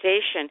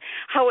characterization.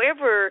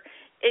 However,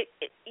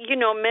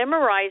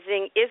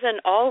 memorizing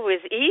isn't always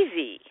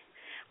easy,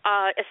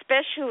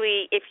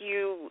 especially if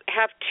you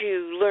have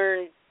to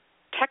learn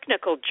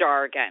technical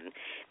jargon,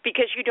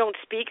 because you don't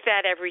speak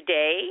that every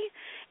day,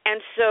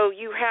 and so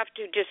you have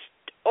to just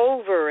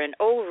over and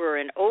over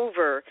and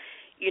over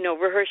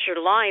rehearse your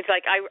lines.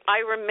 Like I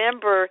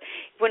remember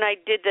when I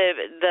did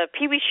the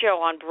Pee Wee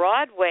show on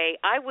Broadway,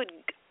 I would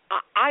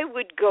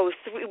go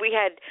through. We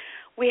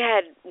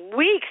had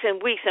weeks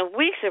and weeks and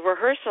weeks of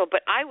rehearsal,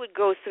 but I would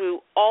go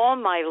through all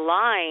my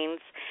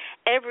lines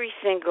every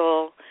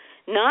single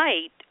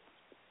night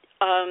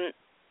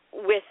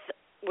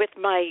with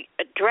my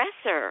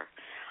dresser,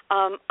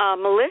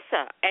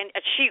 Melissa, and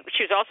she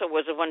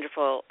was a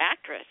wonderful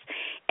actress,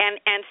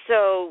 and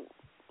so.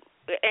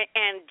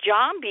 And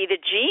John B., the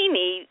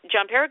genie,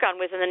 John Paragon,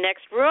 was in the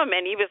next room,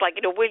 and he was like,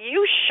 will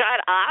you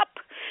shut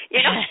up? He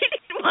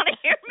didn't want to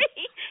hear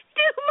me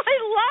do my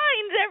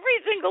lines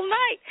every single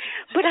night.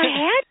 But I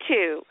had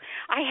to.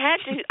 I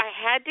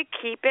had to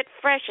keep it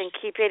fresh and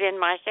keep it in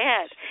my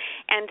head.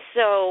 And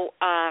so,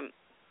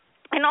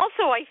 and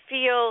also I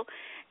feel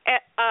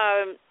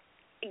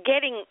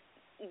getting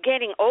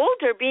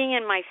older, being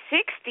in my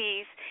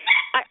 60s,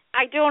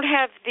 I don't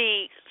have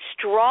the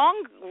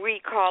strong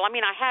recall. I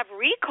mean, I have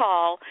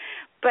recall,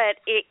 but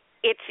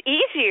it's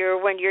easier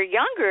when you're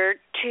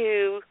younger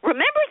to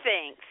remember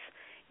things.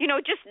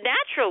 Just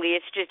naturally,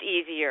 it's just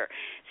easier.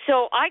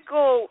 So I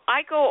go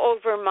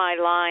over my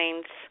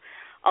lines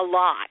a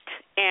lot,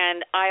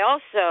 and I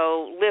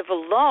also live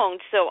alone,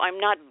 so I'm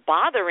not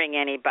bothering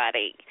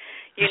anybody.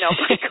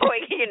 By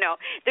going,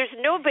 there's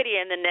nobody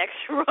in the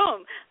next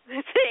room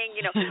saying,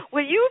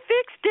 will you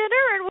fix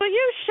dinner and will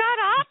you shut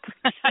up?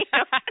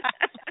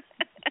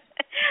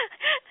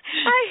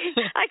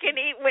 I can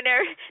eat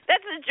whenever.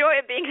 That's the joy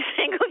of being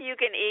single. You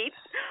can eat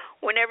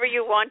whenever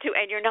you want to,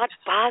 and you're not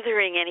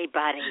bothering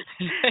anybody.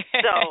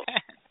 So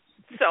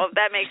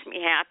that makes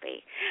me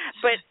happy.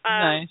 But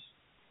nice.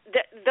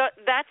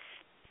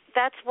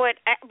 That's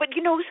what. But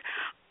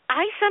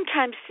I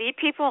sometimes see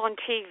people on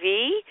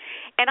TV,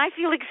 and I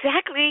feel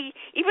exactly,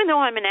 even though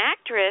I'm an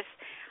actress,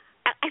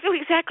 I feel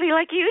exactly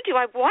like you do.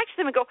 I watch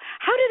them and go,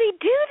 how do they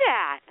do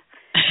that?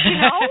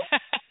 How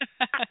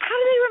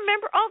do they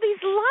remember all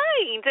these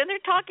lines? And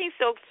they're talking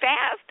so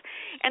fast,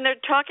 and they're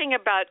talking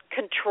about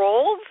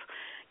controls.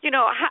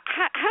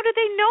 How do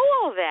they know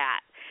all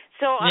that?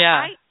 So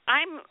yeah.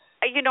 I'm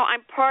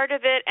part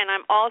of it, and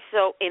I'm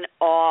also in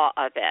awe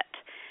of it.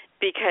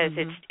 Because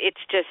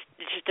it's just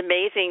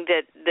amazing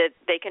that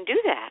they can do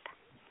that.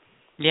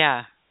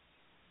 Yeah.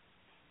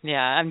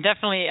 I'm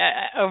definitely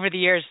over the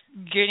years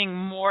getting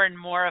more and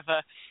more of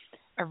a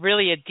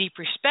really a deep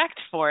respect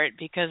for it,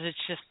 because it's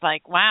just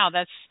like, wow,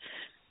 that's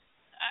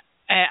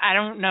I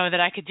don't know that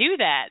I could do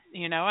that.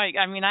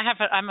 I mean,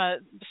 I'm a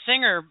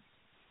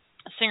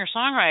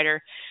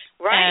singer-songwriter,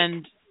 right?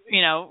 And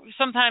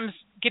sometimes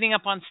getting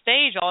up on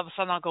stage, all of a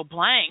sudden I'll go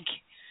blank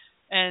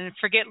and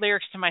forget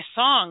lyrics to my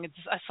song.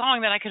 It's a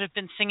song that I could have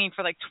been singing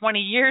for like 20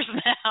 years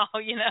now,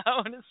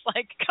 and it's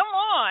like, come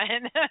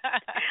on.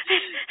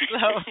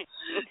 So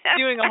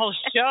doing a whole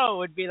show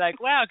would be like,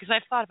 wow, because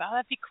I've thought about,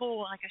 that'd be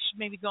cool. Like I should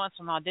maybe go on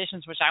some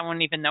auditions, which I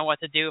wouldn't even know what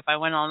to do if I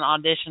went on an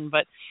audition.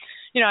 But,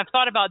 I've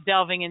thought about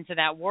delving into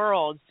that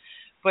world,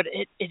 but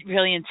it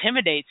really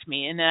intimidates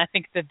me. And I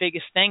think the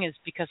biggest thing is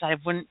because I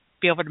wouldn't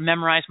be able to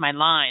memorize my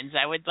lines.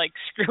 I would like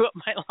screw up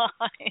my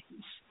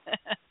lines.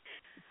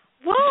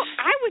 Well,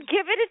 I would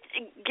give it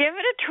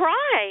a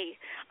try.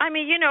 I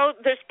mean,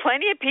 there's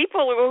plenty of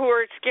people who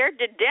are scared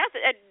to death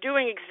at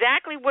doing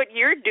exactly what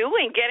you're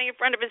doing, getting in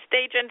front of a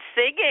stage and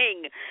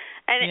singing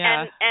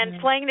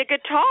and playing the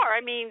guitar.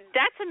 I mean,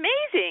 that's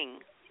amazing.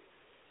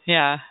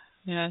 Yeah,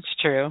 it's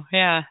true.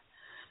 Yeah.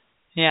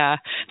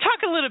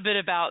 Talk a little bit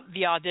about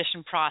the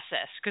audition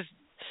process, because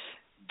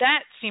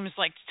that seems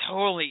like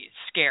totally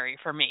scary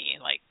for me.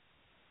 Like,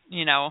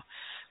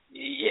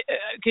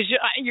 because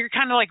you're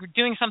kind of like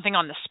doing something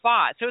on the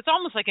spot. So it's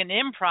almost like an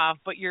improv,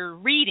 but you're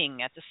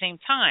reading at the same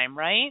time,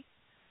 right?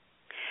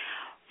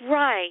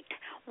 Right.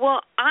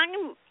 Well,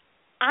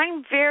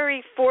 I'm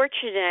very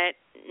fortunate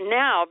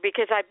now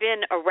because I've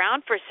been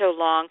around for so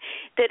long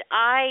that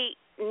I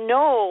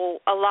know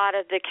a lot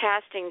of the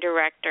casting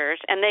directors,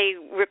 and they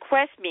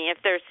request me if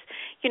there's,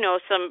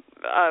 some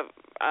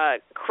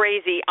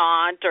crazy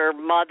aunt or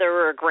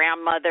mother or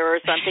grandmother or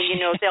something,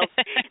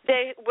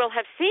 they will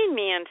have seen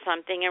me in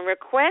something and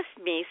request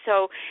me.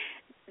 So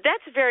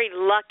that's very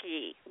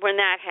lucky when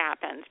that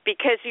happens,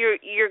 because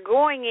you're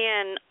going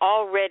in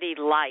already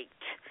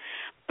liked.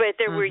 But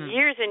there were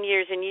years and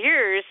years and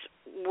years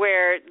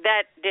where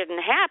that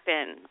didn't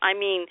happen. I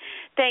mean,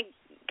 thank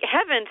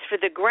heavens for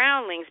the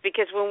Groundlings,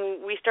 because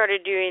when we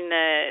started doing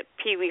the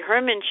Pee Wee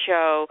Herman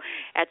show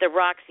at the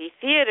Roxy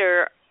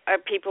Theater,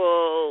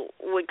 people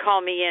would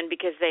call me in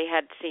because they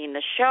had seen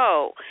the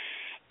show.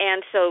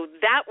 And so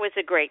that was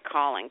a great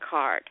calling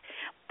card.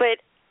 But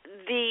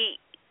the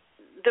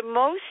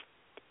most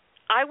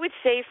I would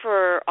say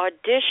for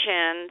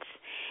auditions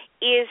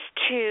is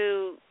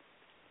to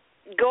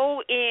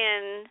go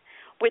in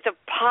with a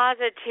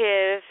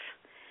positive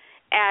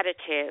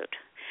attitude.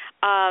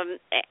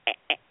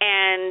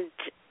 And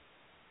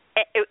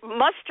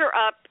muster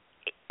up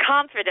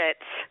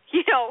confidence,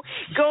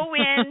 go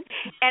in.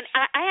 And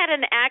I had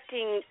an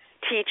acting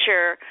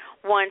teacher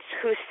once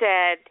who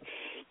said,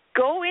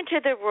 go into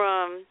the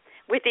room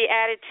with the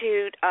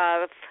attitude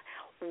of,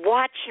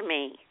 watch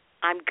me.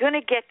 I'm going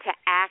to get to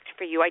act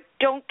for you. I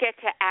don't get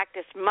to act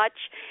as much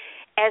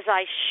as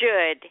I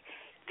should.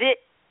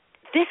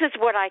 This is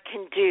what I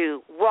can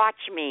do.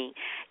 Watch me.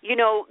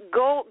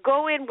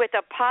 Go in with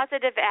a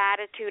positive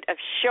attitude of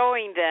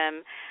showing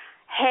them,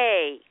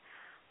 hey,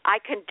 I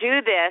can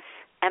do this,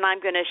 and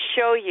I'm going to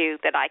show you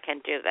that I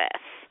can do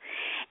this.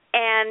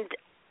 And,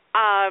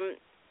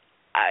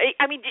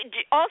 I mean,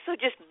 also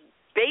just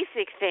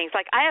basic things.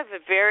 Like I have a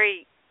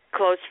very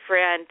close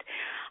friend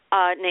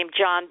named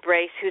John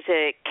Brace, who's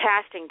a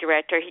casting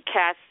director. He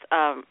casts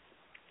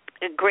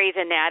Grey's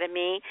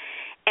Anatomy.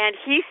 And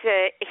he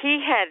said he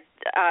had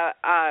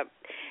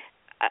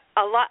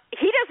a lot.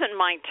 He doesn't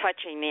mind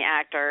touching the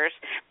actors,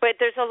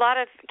 but there's a lot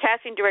of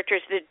casting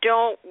directors that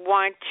don't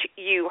want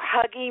you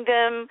hugging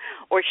them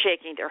or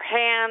shaking their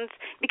hands,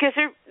 because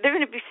they're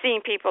going to be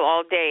seeing people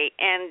all day,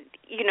 and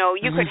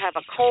you could have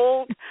a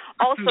cold.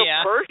 Also,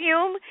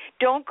 perfume.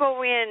 Don't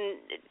go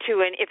in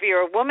if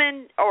you're a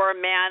woman or a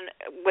man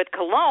with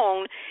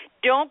cologne.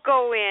 Don't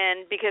go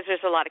in, because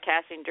there's a lot of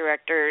casting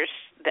directors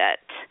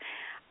that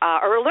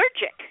are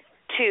allergic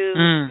to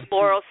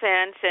floral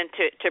scents and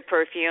to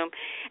perfume.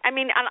 I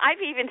mean, and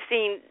I've even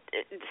seen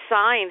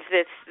signs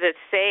that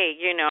say,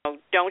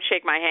 don't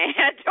shake my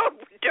hand,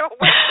 don't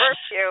wear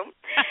perfume,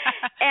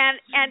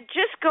 and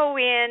just go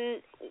in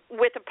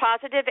with a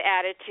positive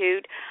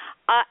attitude.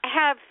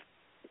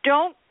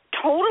 Don't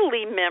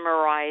totally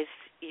memorize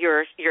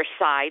your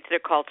sides. They're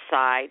called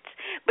sides,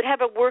 but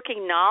have a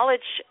working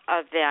knowledge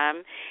of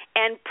them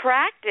and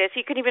practice.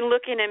 You can even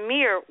look in a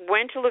mirror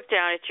when to look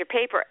down at your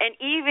paper, and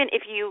even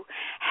if you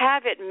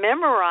have it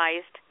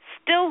memorized,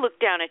 still look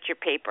down at your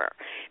paper,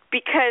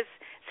 because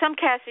some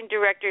casting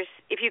directors,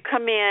 if you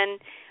come in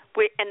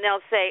and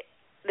they'll say,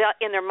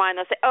 in their mind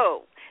they'll say,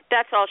 oh,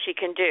 that's all she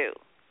can do.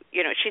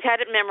 She's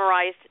had it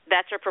memorized.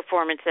 That's her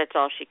performance. That's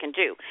all she can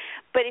do.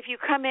 But if you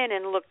come in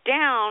and look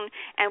down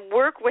and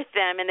work with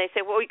them, and they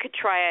say, well, we could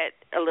try it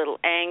a little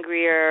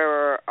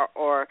angrier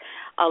or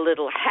a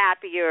little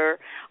happier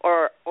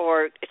or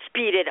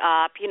speed it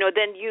up,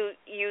 then you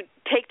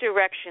take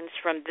directions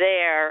from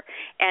there,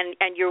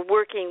 and you're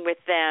working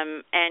with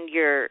them and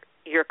your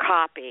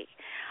copy.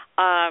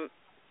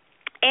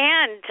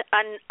 And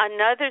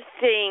another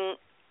thing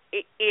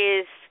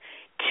is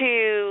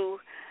to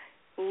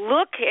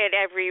look at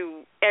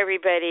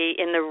everybody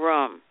in the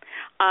room.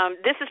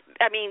 This is,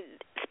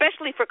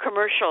 especially for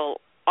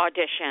commercial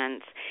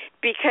auditions,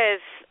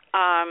 because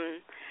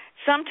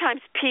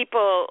sometimes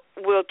people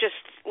will just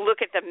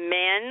look at the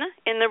men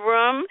in the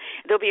room.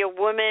 There'll be a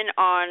woman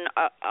on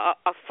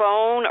a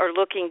phone or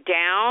looking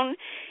down,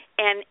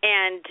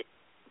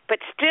 but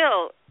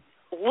still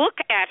look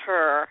at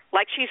her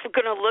like she's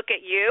going to look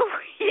at you.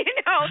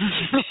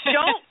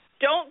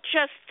 Don't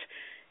just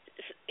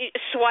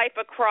swipe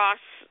across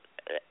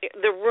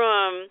the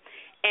room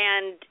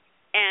and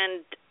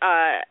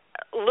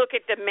look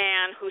at the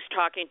man who's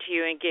talking to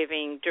you and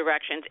giving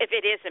directions, if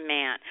it is a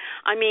man.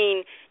 I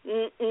mean,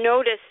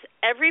 notice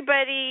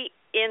everybody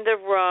in the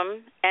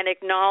room and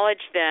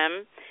acknowledge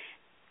them,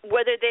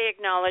 whether they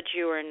acknowledge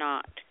you or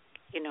not.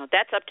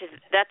 That's up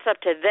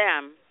to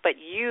them, but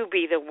you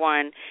be the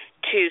one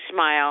to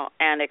smile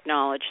and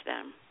acknowledge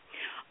them.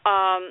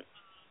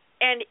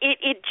 And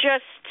it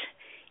gets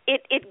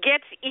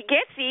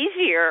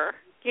easier.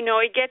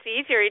 It gets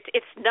easier.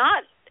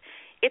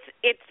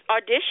 It's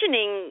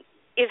auditioning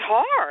is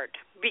hard,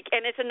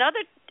 and it's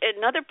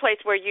another place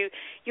where you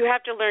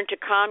have to learn to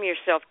calm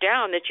yourself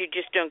down, that you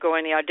just don't go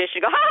in the audition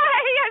and go,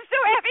 "Hi, I'm so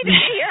happy to be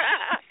here."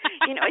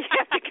 You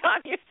have to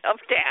calm yourself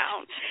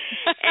down.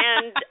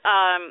 And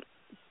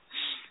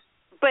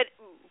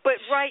but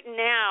right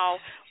now,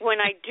 when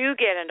I do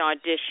get an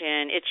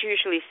audition, it's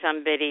usually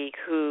somebody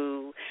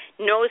who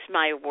knows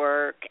my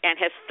work and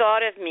has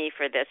thought of me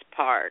for this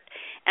part,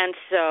 and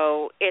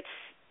so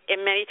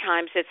and many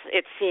times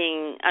it's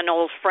seeing an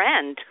old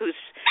friend who's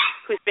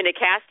been a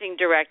casting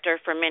director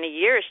for many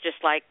years,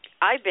 just like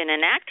I've been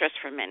an actress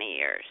for many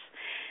years.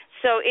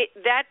 So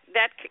that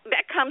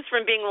comes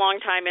from being a long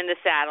time in the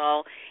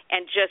saddle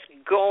and just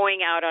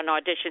going out on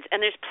auditions.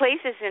 And there's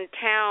places in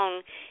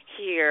town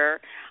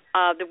here.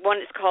 The one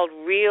is called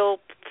Real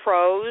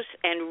Pros,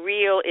 and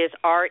Real is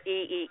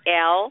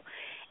REEL.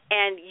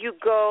 And you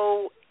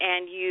go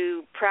and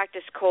you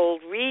practice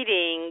cold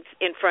readings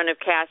in front of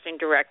casting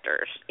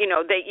directors.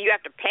 You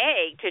have to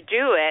pay to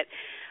do it,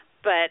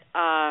 but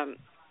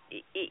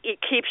it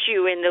keeps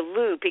you in the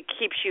loop. It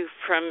keeps you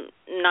from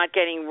not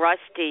getting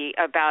rusty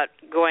about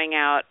going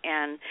out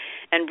and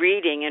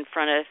reading in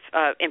front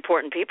of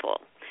important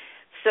people.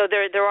 So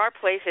there are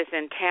places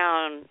in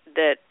town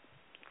that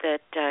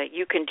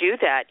you can do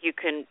that. You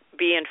can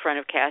be in front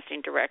of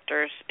casting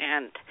directors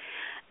and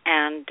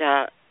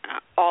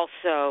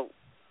also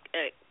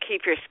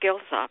keep your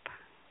skills up.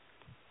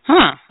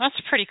 That's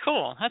pretty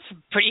cool. That's a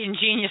pretty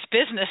ingenious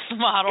business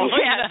model,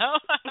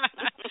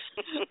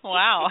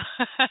 Wow.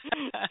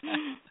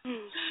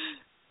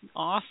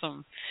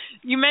 Awesome.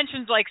 You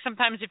mentioned,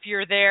 sometimes if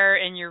you're there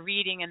and you're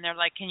reading and they're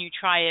like, can you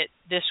try it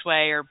this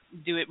way or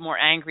do it more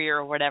angry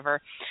or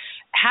whatever?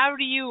 How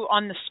do you,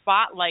 on the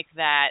spot like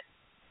that,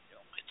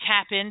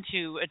 tap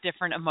into a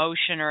different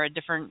emotion or a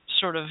different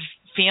sort of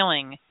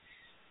feeling?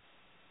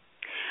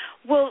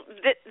 Well,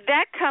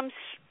 that comes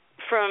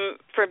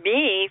for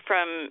me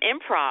from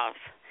improv.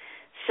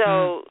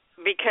 So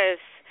because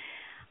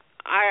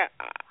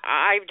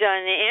I've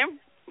done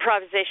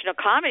improvisational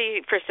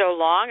comedy for so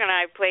long, and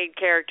I've played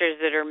characters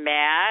that are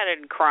mad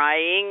and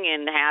crying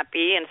and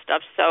happy and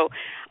stuff. So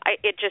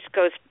it just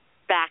goes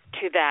back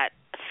to that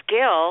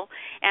skill.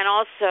 And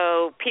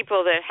also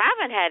people that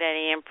haven't had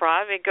any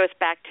improv, it goes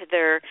back to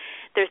their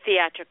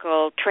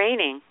theatrical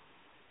training.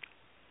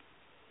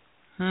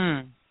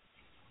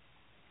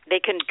 They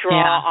can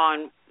draw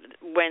on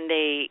when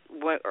they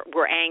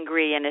were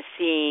angry in a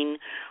scene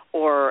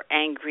or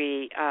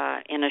angry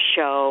in a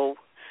show,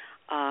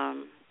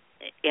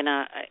 in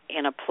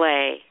a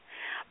play.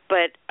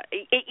 But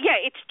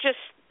it's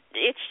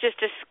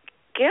just a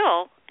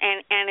skill,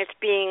 and it's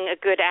being a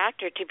good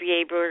actor to be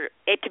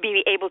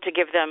able to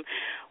give them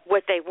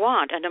what they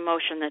want, an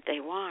emotion that they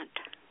want.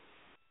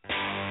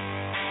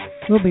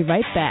 We'll be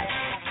right back.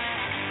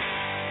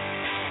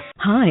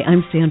 Hi,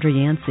 I'm Sandra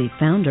Yancey,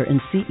 founder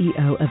and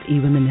CEO of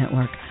eWomen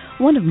Network.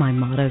 One of my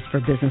mottos for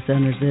business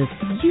owners is,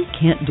 you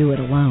can't do it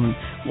alone.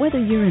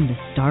 Whether you're in the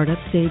startup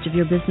stage of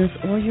your business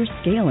or you're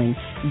scaling,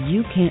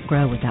 you can't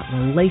grow without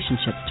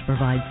relationships to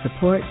provide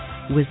support,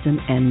 wisdom,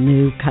 and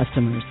new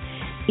customers.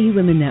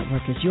 eWomen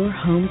Network is your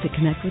home to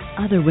connect with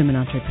other women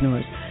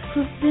entrepreneurs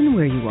who have been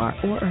where you are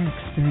or are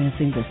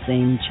experiencing the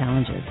same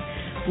challenges.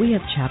 We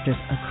have chapters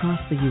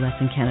across the U.S.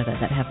 and Canada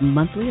that have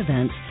monthly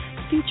events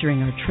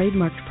featuring our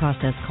trademarked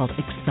process called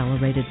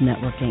Accelerated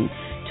Networking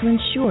to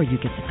ensure you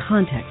get the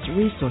context,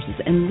 resources,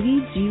 and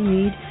leads you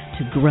need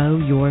to grow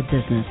your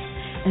business.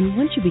 And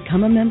once you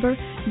become a member,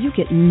 you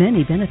get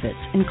many benefits,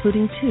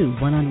 including 2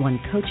 one-on-one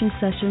coaching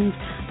sessions,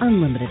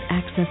 unlimited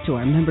access to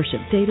our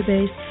membership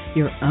database,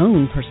 your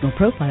own personal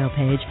profile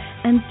page,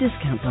 and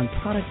discounts on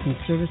products and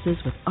services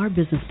with our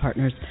business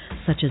partners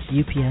such as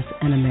UPS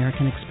and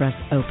American Express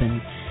Open.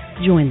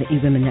 Join the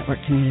eWomen Network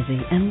community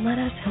and let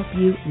us help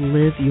you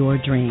live your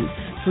dream.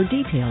 For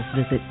details,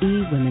 visit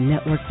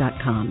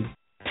eWomenNetwork.com.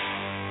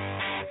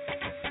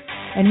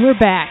 And we're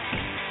back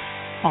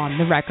on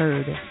the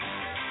record.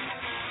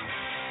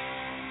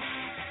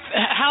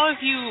 How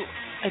have you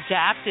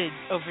adapted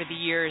over the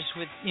years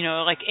with,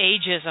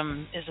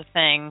 ageism is a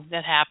thing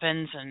that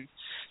happens, and,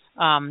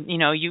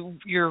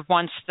 you're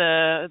once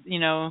the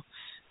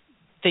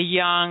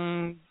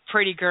young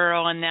pretty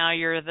girl, and now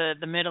you're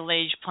the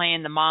middle-aged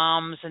playing the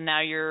moms, and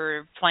now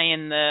you're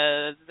playing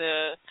the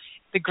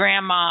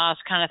grandmas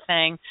kind of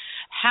thing.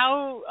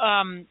 How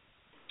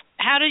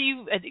do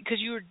you, because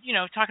you were,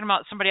 talking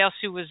about somebody else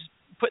who was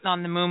putting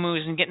on the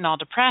moo-moos and getting all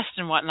depressed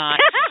and whatnot,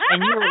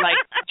 and you were like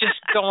just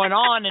going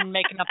on and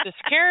making up this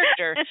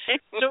character.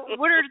 So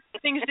what are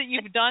things that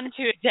you've done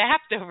to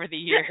adapt over the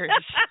years?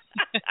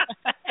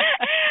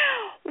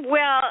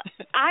 Well,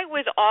 I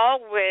was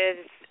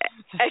always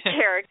a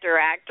character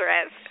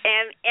actress,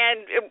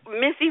 and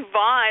Missy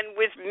Vaughn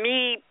was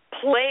me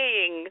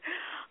playing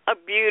a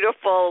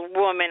beautiful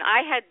woman.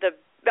 I had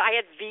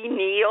V.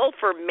 Neal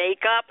for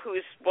makeup,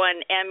 who's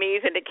won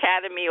Emmys and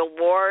Academy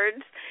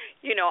Awards.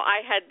 I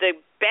had the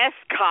best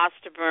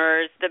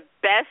costumers, the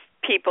best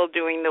people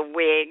doing the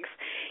wigs.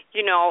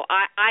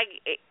 I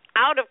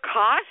out of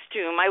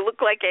costume, I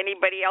look like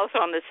anybody else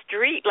on the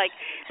street. Like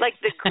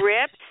the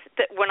grips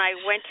that when I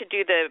went to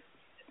do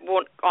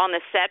on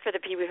the set for the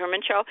Pee Wee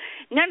Herman show,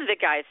 none of the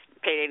guys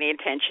paid any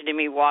attention to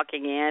me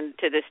walking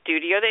into the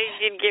studio. They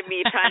didn't give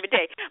me a time of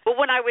day. But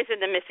when I was in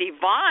the Missy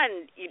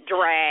Vaughn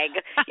drag,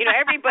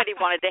 everybody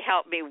wanted to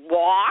help me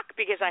walk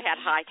because I had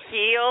high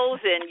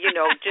heels and,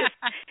 just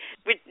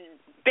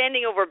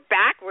bending over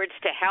backwards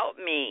to help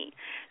me.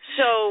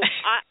 So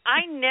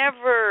I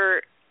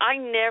never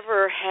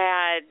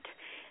had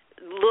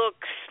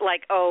looks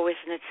like, oh,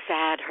 isn't it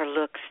sad her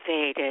looks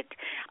faded?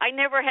 I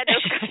never had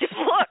those kind of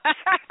looks.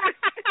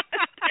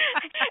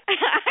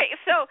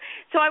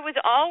 So I was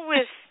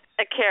always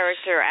a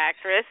character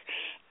actress,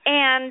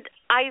 and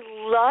I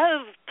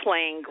love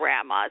playing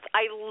grandmas.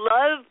 I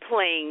love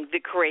playing the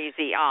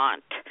crazy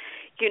aunt,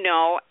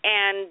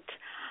 and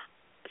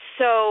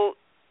so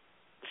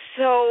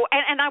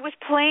I was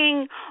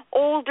playing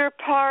older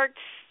parts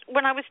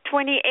when I was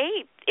 28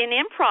 in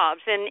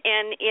improvs, and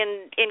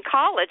in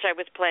college I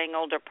was playing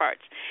older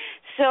parts.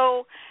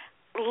 So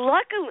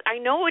luckily, I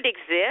know it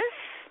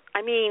exists.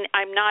 I mean,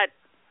 I'm not,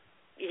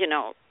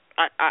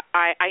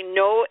 I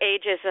know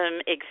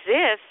ageism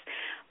exists,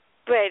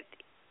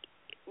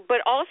 but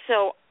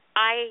also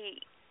I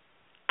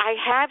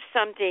have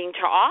something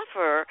to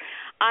offer.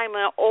 I'm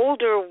an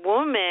older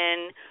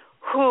woman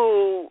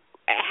who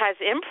has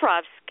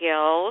improv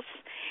skills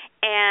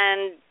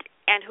and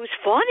who's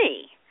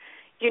funny.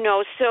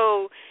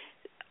 So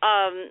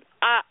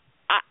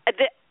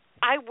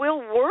I will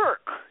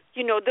work.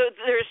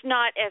 There's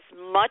not as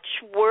much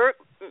work.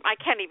 I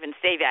can't even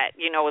say that.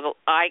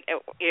 I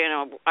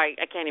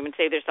can't even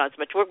say there's not as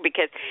much work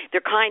because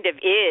there kind of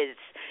is.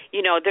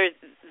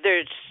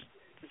 There's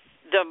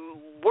the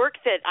work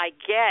that I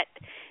get.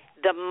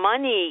 The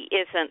money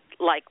isn't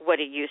like what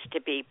it used to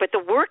be, but the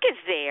work is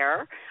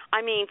there.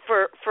 I mean,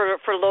 for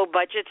low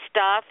budget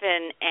stuff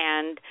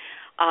and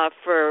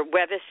for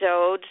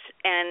webisodes,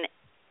 and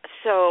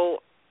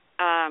so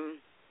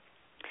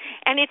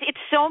and it's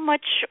so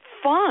much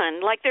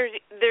fun. Like there's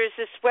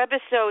this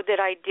webisode that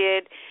I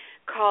did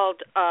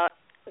called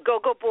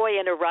Go-Go Boy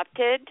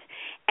Interrupted,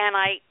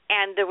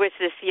 and there was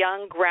this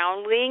young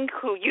groundling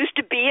who used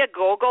to be a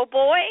go-go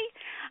boy,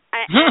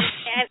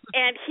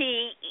 and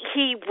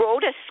he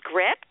wrote a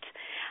script.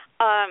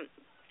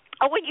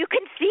 Well, you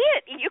can see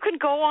it. You can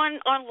go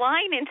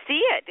online and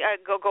see it.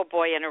 Go-Go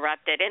Boy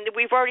Interrupted, and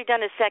we've already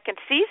done a second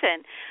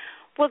season.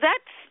 Well,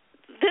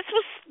 this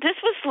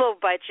was low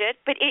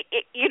budget, but it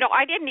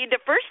I didn't need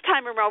the first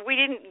time around. We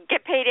didn't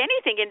get paid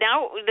anything, and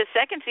now the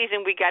second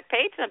season we got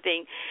paid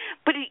something.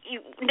 But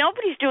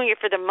nobody's doing it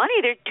for the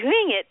money. They're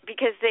doing it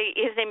because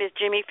his name is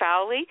Jimmy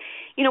Fowley.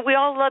 We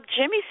all love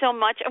Jimmy so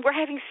much, and we're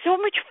having so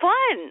much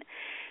fun.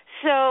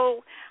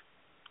 So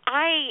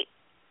I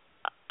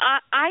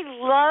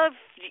love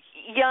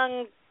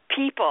young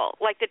people,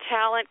 like the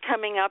talent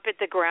coming up at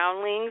the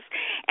Groundlings,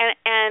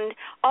 and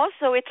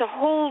also it's a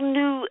whole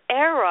new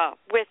era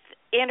with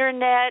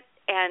internet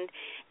and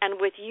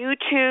with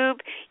YouTube.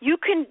 You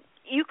can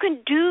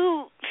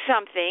do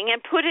something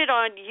and put it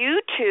on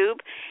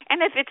YouTube,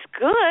 and if it's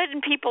good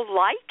and people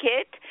like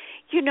it,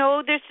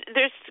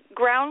 there's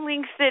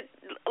Groundlings that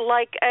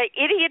like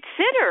Idiot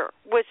Sitter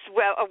was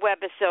a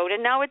webisode,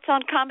 and now it's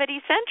on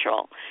Comedy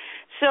Central.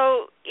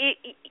 So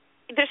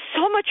there's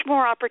so much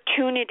more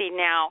opportunity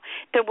now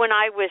than when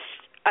I was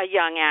a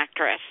young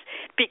actress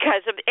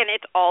and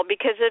it's all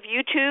because of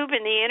YouTube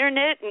and the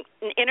internet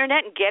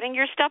and getting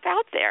your stuff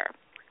out there.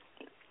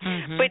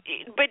 Mm-hmm. But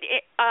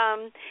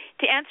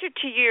to answer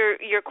to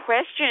your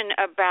question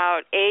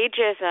about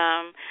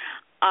ageism,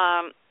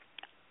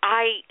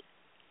 I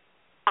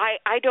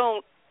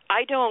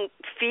don't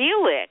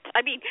feel it.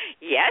 I mean,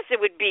 yes, it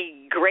would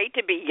be great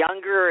to be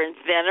younger and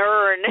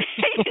thinner and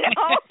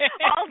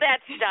all that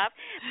stuff.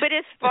 But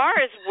as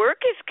far as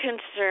work is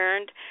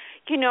concerned,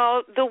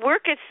 the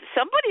work is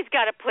somebody's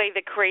got to play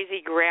the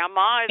crazy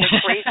grandma or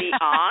the crazy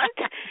aunt,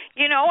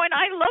 and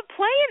I love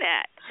playing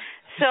it.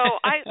 So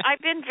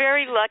I've been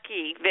very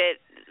lucky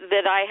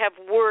that I have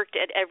worked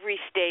at every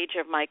stage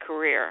of my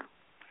career.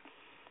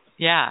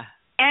 Yeah.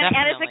 And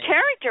as a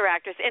character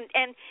actress,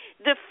 and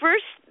the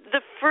first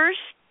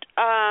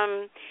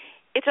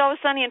It's Always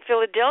Sunny in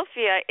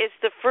Philadelphia is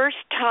the first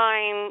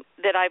time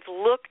that I've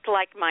looked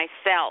like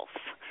myself.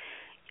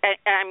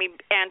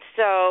 And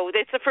so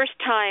it's the first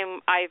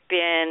time I've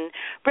been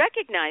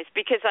recognized,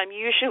 because I'm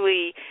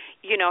usually,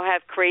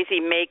 have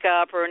crazy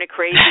makeup or in a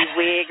crazy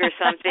wig or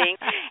something.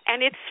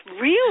 And it's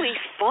really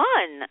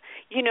fun,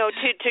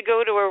 to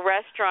go to a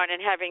restaurant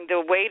and having the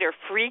waiter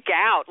freak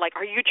out, like,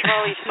 are you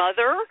Charlie's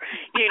mother?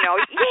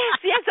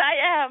 Yes, I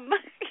am.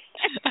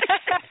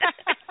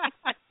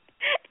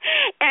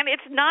 And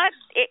it's not,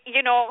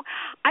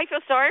 I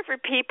feel sorry for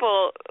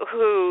people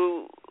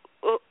who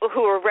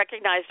are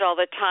recognized all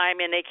the time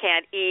and they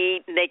can't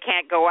eat and they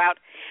can't go out,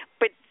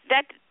 but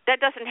that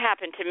doesn't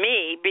happen to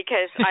me,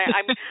 because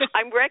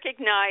I'm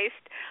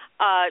recognized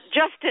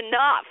just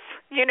enough,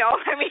 and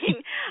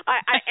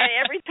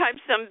every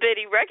time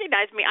somebody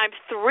recognizes me, I'm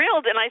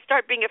thrilled, and I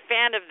start being a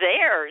fan of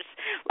theirs.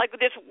 Like,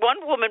 this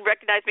one woman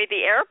recognized me at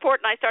the airport,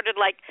 and I started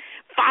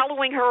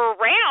following her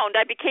around.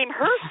 I became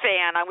her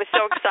fan. I was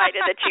so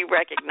excited that she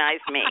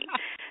recognized me.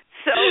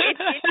 So it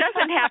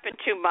doesn't happen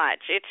too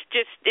much. It's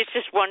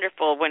just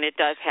wonderful when it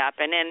does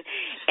happen, and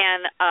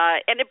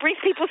it brings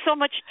people so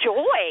much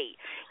joy,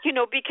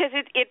 because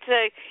it's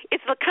a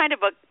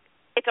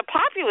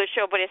popular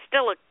show, but it's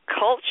still a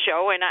cult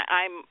show, and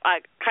I'm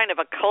kind of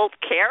a cult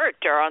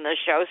character on the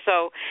show.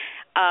 So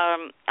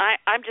I'm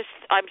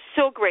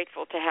so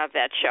grateful to have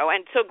that show,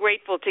 and so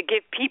grateful to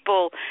give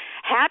people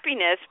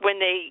happiness when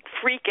they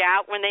freak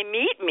out when they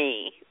meet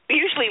me.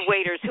 Usually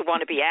waiters who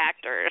want to be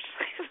actors.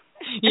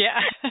 Yeah.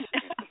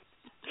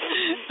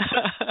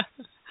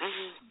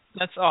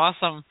 That's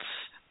awesome.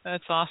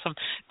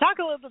 Talk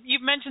a little bit.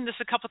 You've mentioned this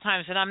a couple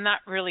times, and I'm not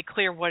really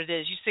clear what it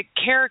is. You said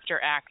character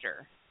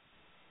actor.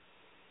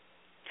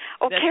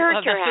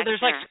 Character actor.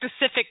 So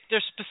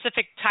there's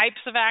specific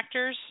types of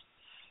actors.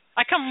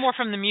 I come more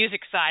from the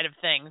music side of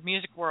things,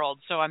 music world,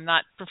 so I'm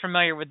not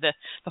familiar with the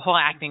whole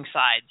acting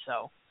side.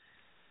 So.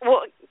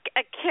 Well,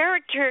 a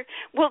character.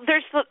 Well,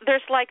 there's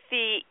like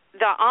the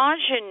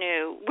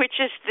ingenue, which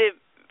is the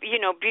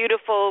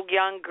beautiful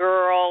young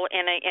girl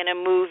in a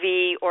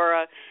movie or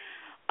a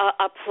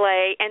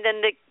play, and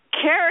then the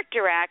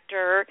character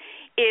actor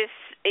is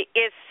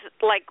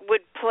like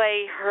would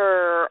play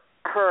her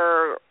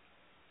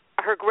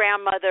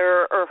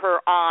grandmother or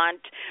her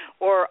aunt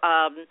or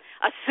a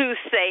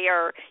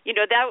soothsayer.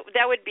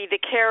 That would be the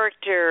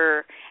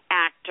character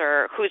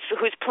actor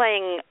who's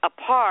playing a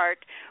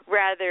part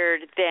rather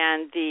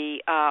than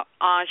the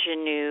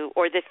ingenue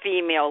or the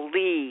female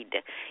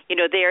lead.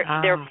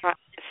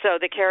 So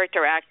the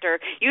character actor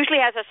usually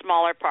has a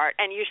smaller part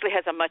and usually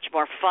has a much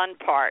more fun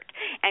part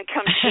and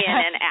comes in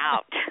and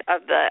out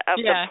of the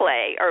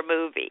play or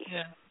movie.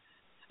 Yeah.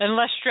 And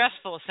less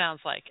stressful, it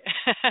sounds like.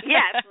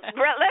 Yes,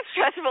 less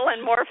stressful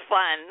and more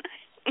fun.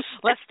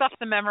 Less stuff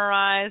to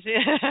memorize.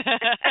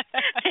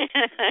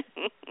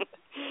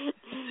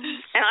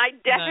 And I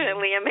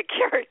definitely am a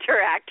character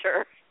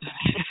actor.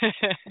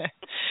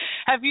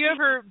 Have you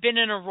ever been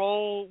in a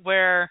role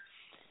where,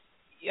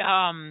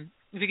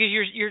 because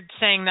you're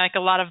saying like a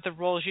lot of the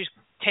roles you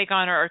take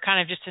on are kind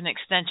of just an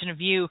extension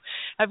of you,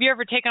 have you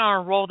ever taken on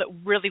a role that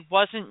really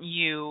wasn't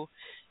you,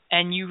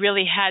 and you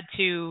really had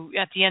to,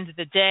 at the end of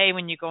the day,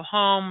 when you go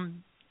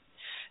home,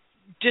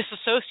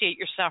 disassociate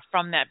yourself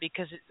from that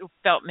because it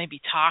felt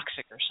maybe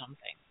toxic or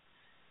something?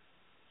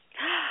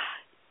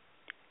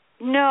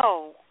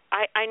 No,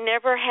 I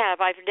never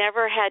have. I've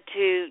never had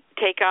to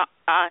take on.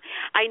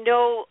 I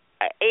know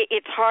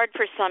it's hard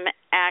for some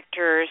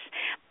actors,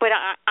 but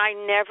I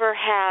never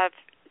have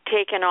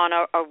taken on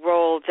a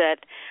role that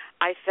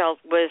I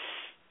felt was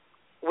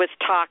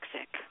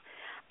toxic.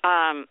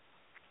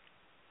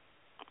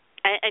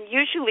 And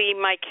usually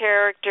my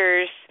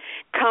characters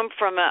come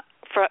from a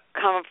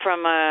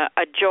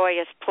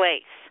joyous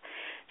place,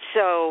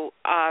 so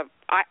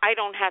I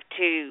don't have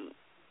to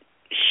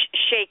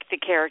shake the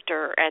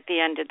character at the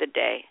end of the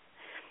day.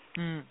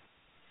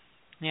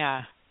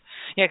 Yeah,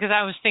 because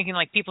I was thinking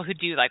like people who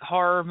do like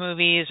horror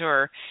movies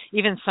or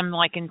even some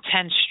like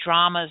intense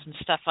dramas and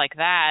stuff like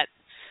that,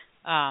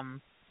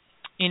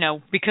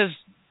 because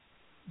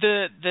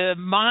the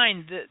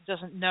mind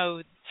doesn't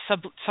know.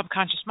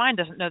 Subconscious mind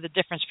doesn't know the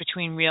difference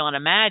between real and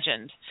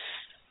imagined.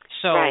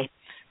 So, right.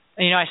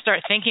 I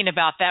start thinking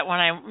about that when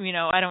I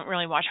don't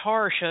really watch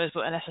horror shows,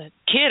 but as a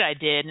kid I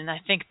did, and I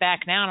think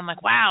back now and I'm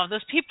like, wow,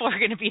 those people are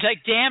going to be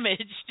like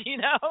damaged,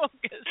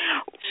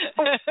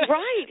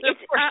 Right.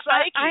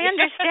 I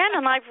understand,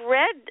 and I've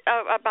read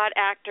about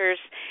actors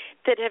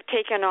that have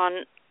taken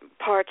on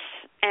parts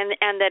and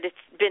that it's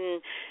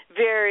been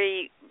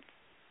very,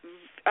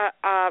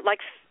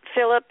 like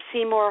Philip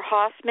Seymour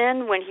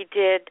Hoffman when he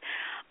did.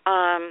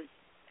 I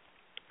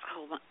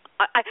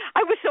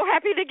was so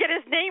happy to get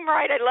his name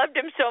right. I loved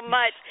him so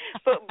much.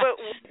 But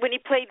when he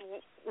played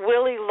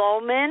Willie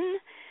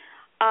Loman,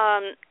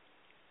 I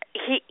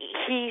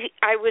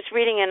was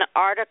reading an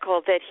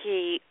article that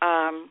he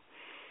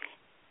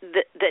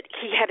that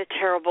he had a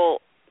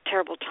terrible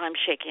time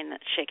shaking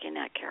that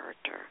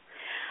character.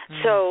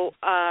 So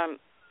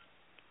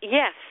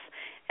yes,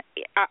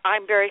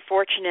 I'm very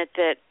fortunate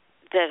that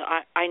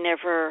I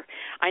never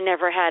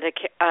had a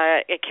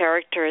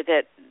character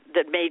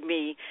that made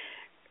me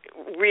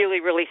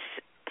really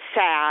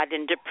sad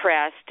and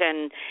depressed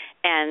and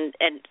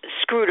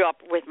screwed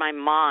up with my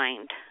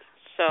mind.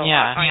 So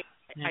I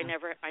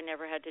never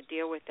had to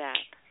deal with that.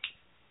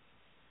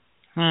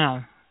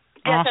 Wow.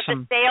 Death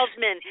Awesome. of the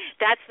Salesman.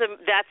 That's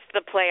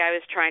the play I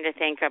was trying to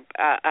think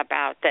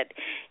about. That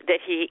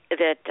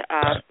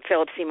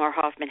Philip Seymour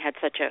Hoffman had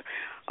such a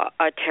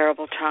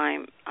terrible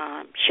time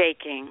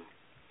shaking.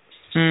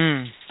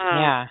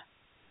 Yeah.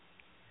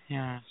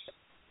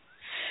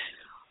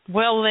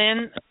 Well,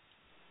 Lynn,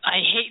 I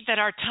hate that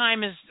our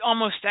time is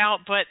almost out,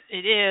 but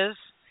it is,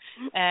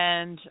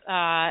 and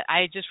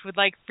I just would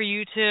like for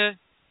you to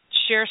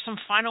share some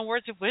final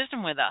words of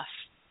wisdom with us.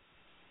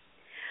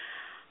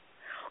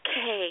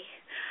 Okay.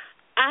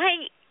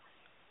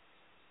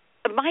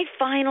 My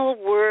final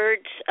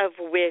words of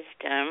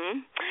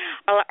wisdom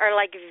are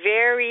like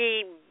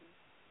very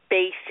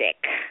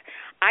basic.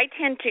 I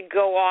tend to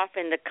go off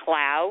in the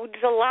clouds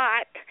a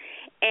lot,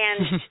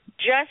 and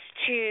just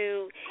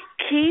to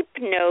keep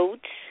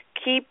notes,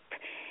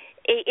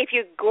 if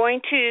you're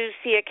going to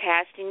see a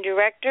casting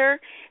director,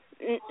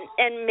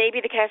 and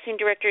maybe the casting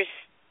director's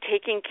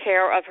taking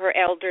care of her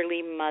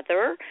elderly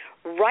mother,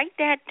 write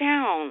that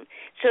down.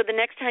 So the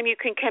next time you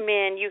can come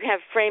in, you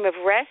have frame of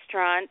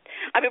reference.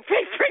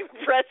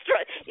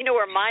 You know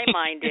where my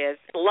mind is,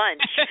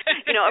 lunch.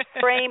 A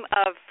frame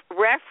of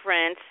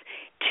reference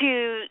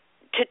to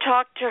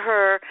talk to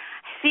her,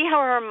 see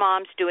how her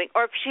mom's doing,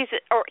 or if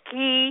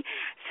he,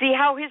 see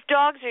how his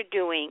dogs are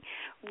doing.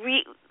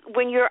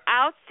 When you're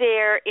out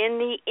there in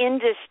the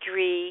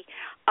industry,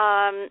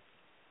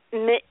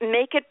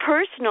 make it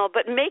personal,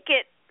 but make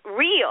it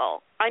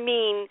real. I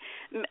mean,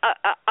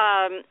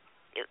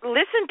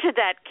 listen to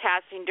that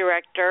casting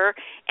director,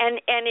 and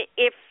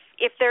if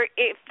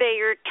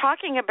they're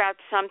talking about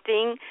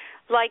something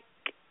like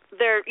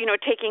they're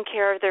taking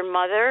care of their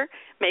mother,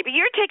 maybe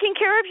you're taking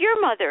care of your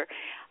mother.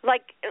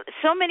 Like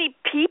so many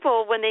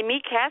people, when they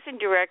meet casting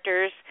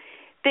directors,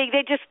 they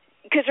just,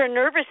 because they're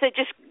nervous, they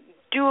just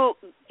do,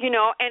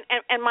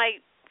 and my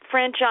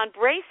friend John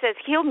Bray says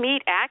he'll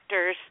meet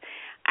actors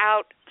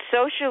out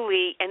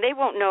socially and they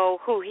won't know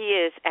who he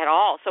is at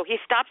all, so he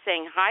stopped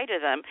saying hi to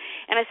them.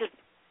 And I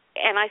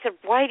said,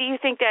 why do you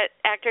think that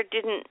actor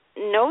didn't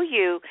know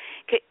you?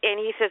 And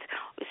he says,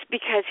 it's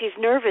because he's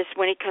nervous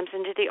when he comes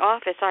into the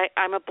office.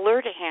 I'm a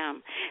blur to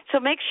him.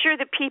 So make sure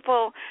that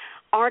people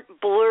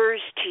aren't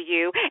blurs to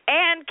you,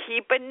 and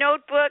keep a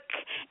notebook,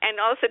 and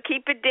also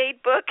keep a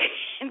date book,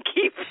 and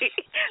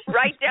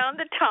write down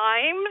the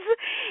times,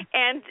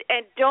 and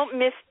don't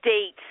miss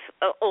dates.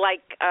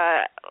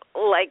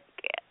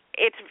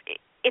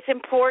 It's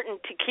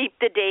important to keep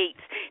the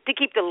dates, to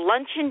keep the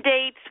luncheon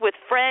dates with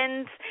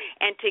friends,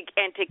 and to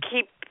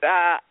keep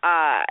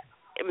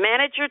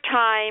manage your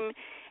time,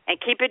 and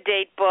keep a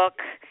date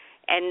book,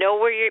 and know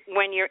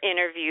when your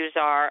interviews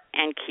are,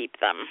 and keep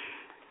them.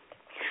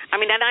 I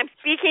mean, and I'm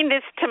speaking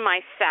this to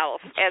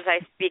myself as I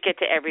speak it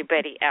to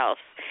everybody else.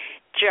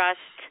 Just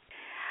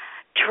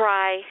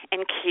try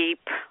and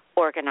keep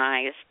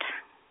organized.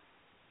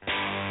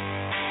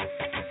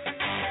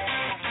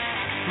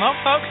 Well,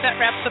 folks, that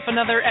wraps up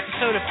another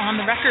episode of On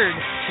the Record.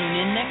 Tune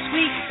in next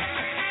week.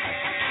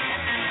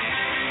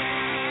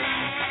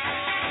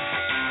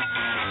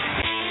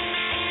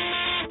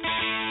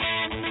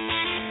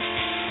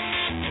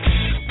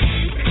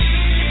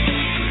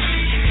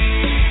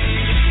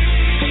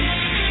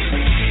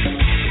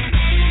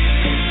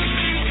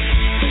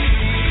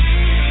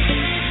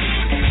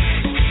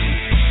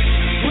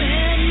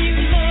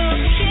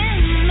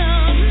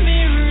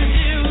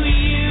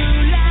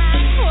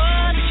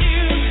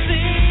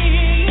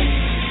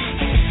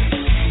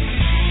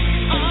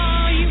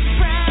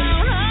 Proud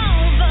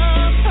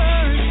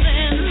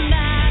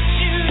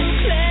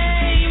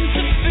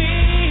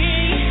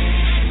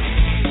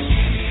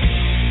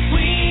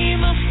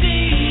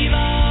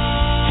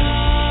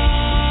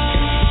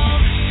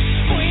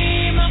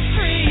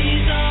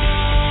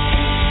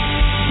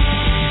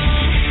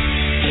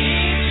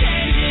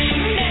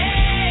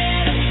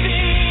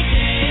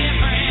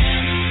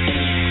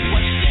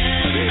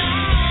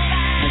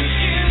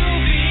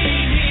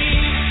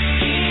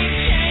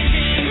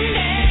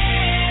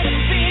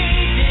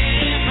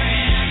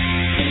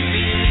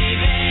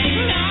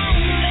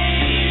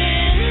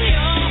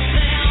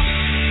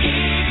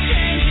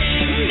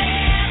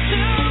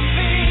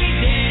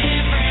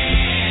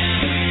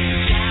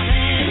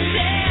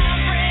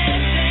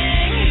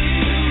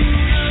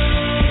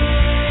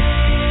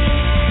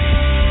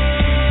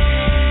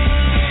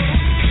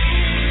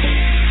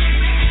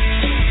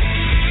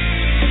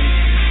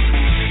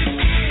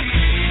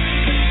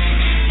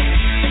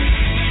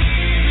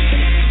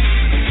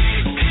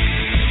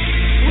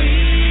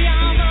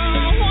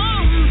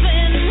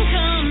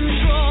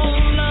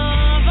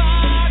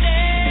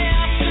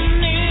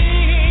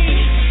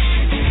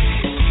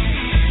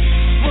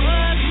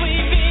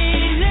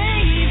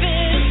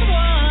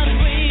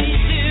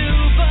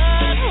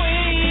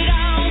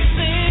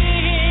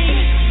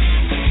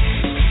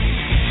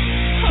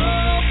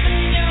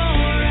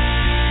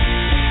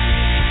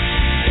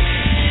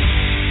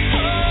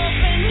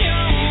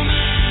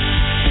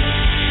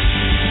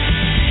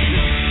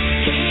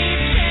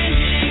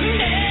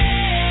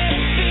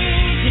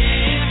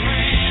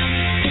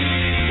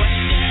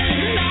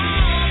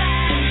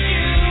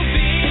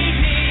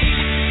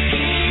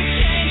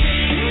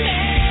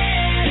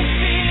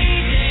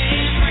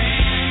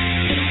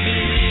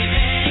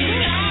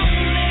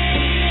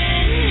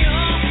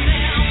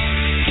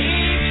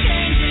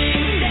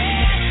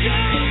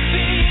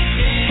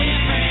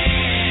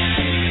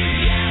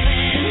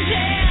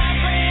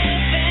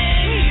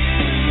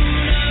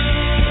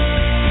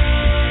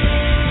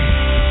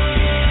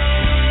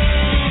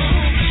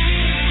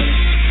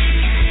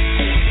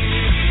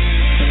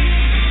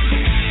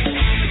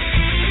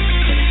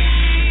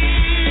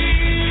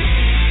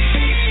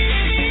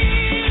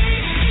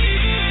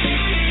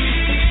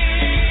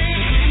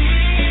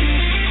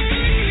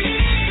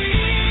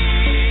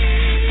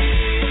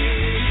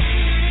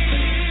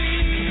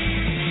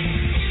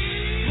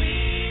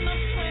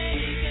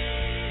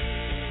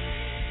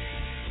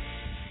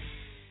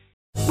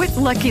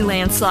Lucky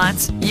Land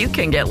Slots, you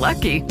can get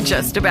lucky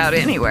just about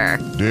anywhere.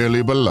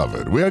 Dearly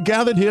beloved, we are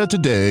gathered here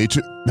today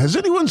to... Has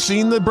anyone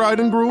seen the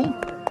bride and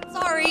groom?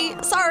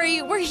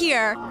 Sorry, we're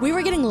here. We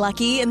were getting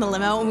lucky in the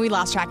limo and we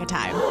lost track of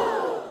time.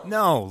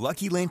 No,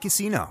 Lucky Land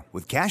Casino,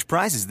 with cash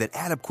prizes that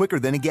add up quicker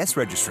than a guest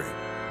registry.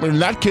 In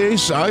that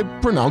case, I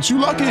pronounce you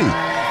lucky.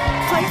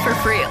 Play for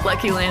free at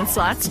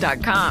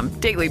LuckyLandSlots.com.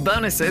 Daily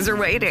bonuses are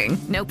waiting.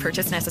 No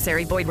purchase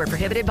necessary. Void where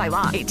prohibited by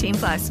law.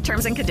 18+.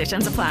 Terms and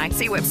conditions apply.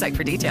 See website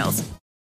for details.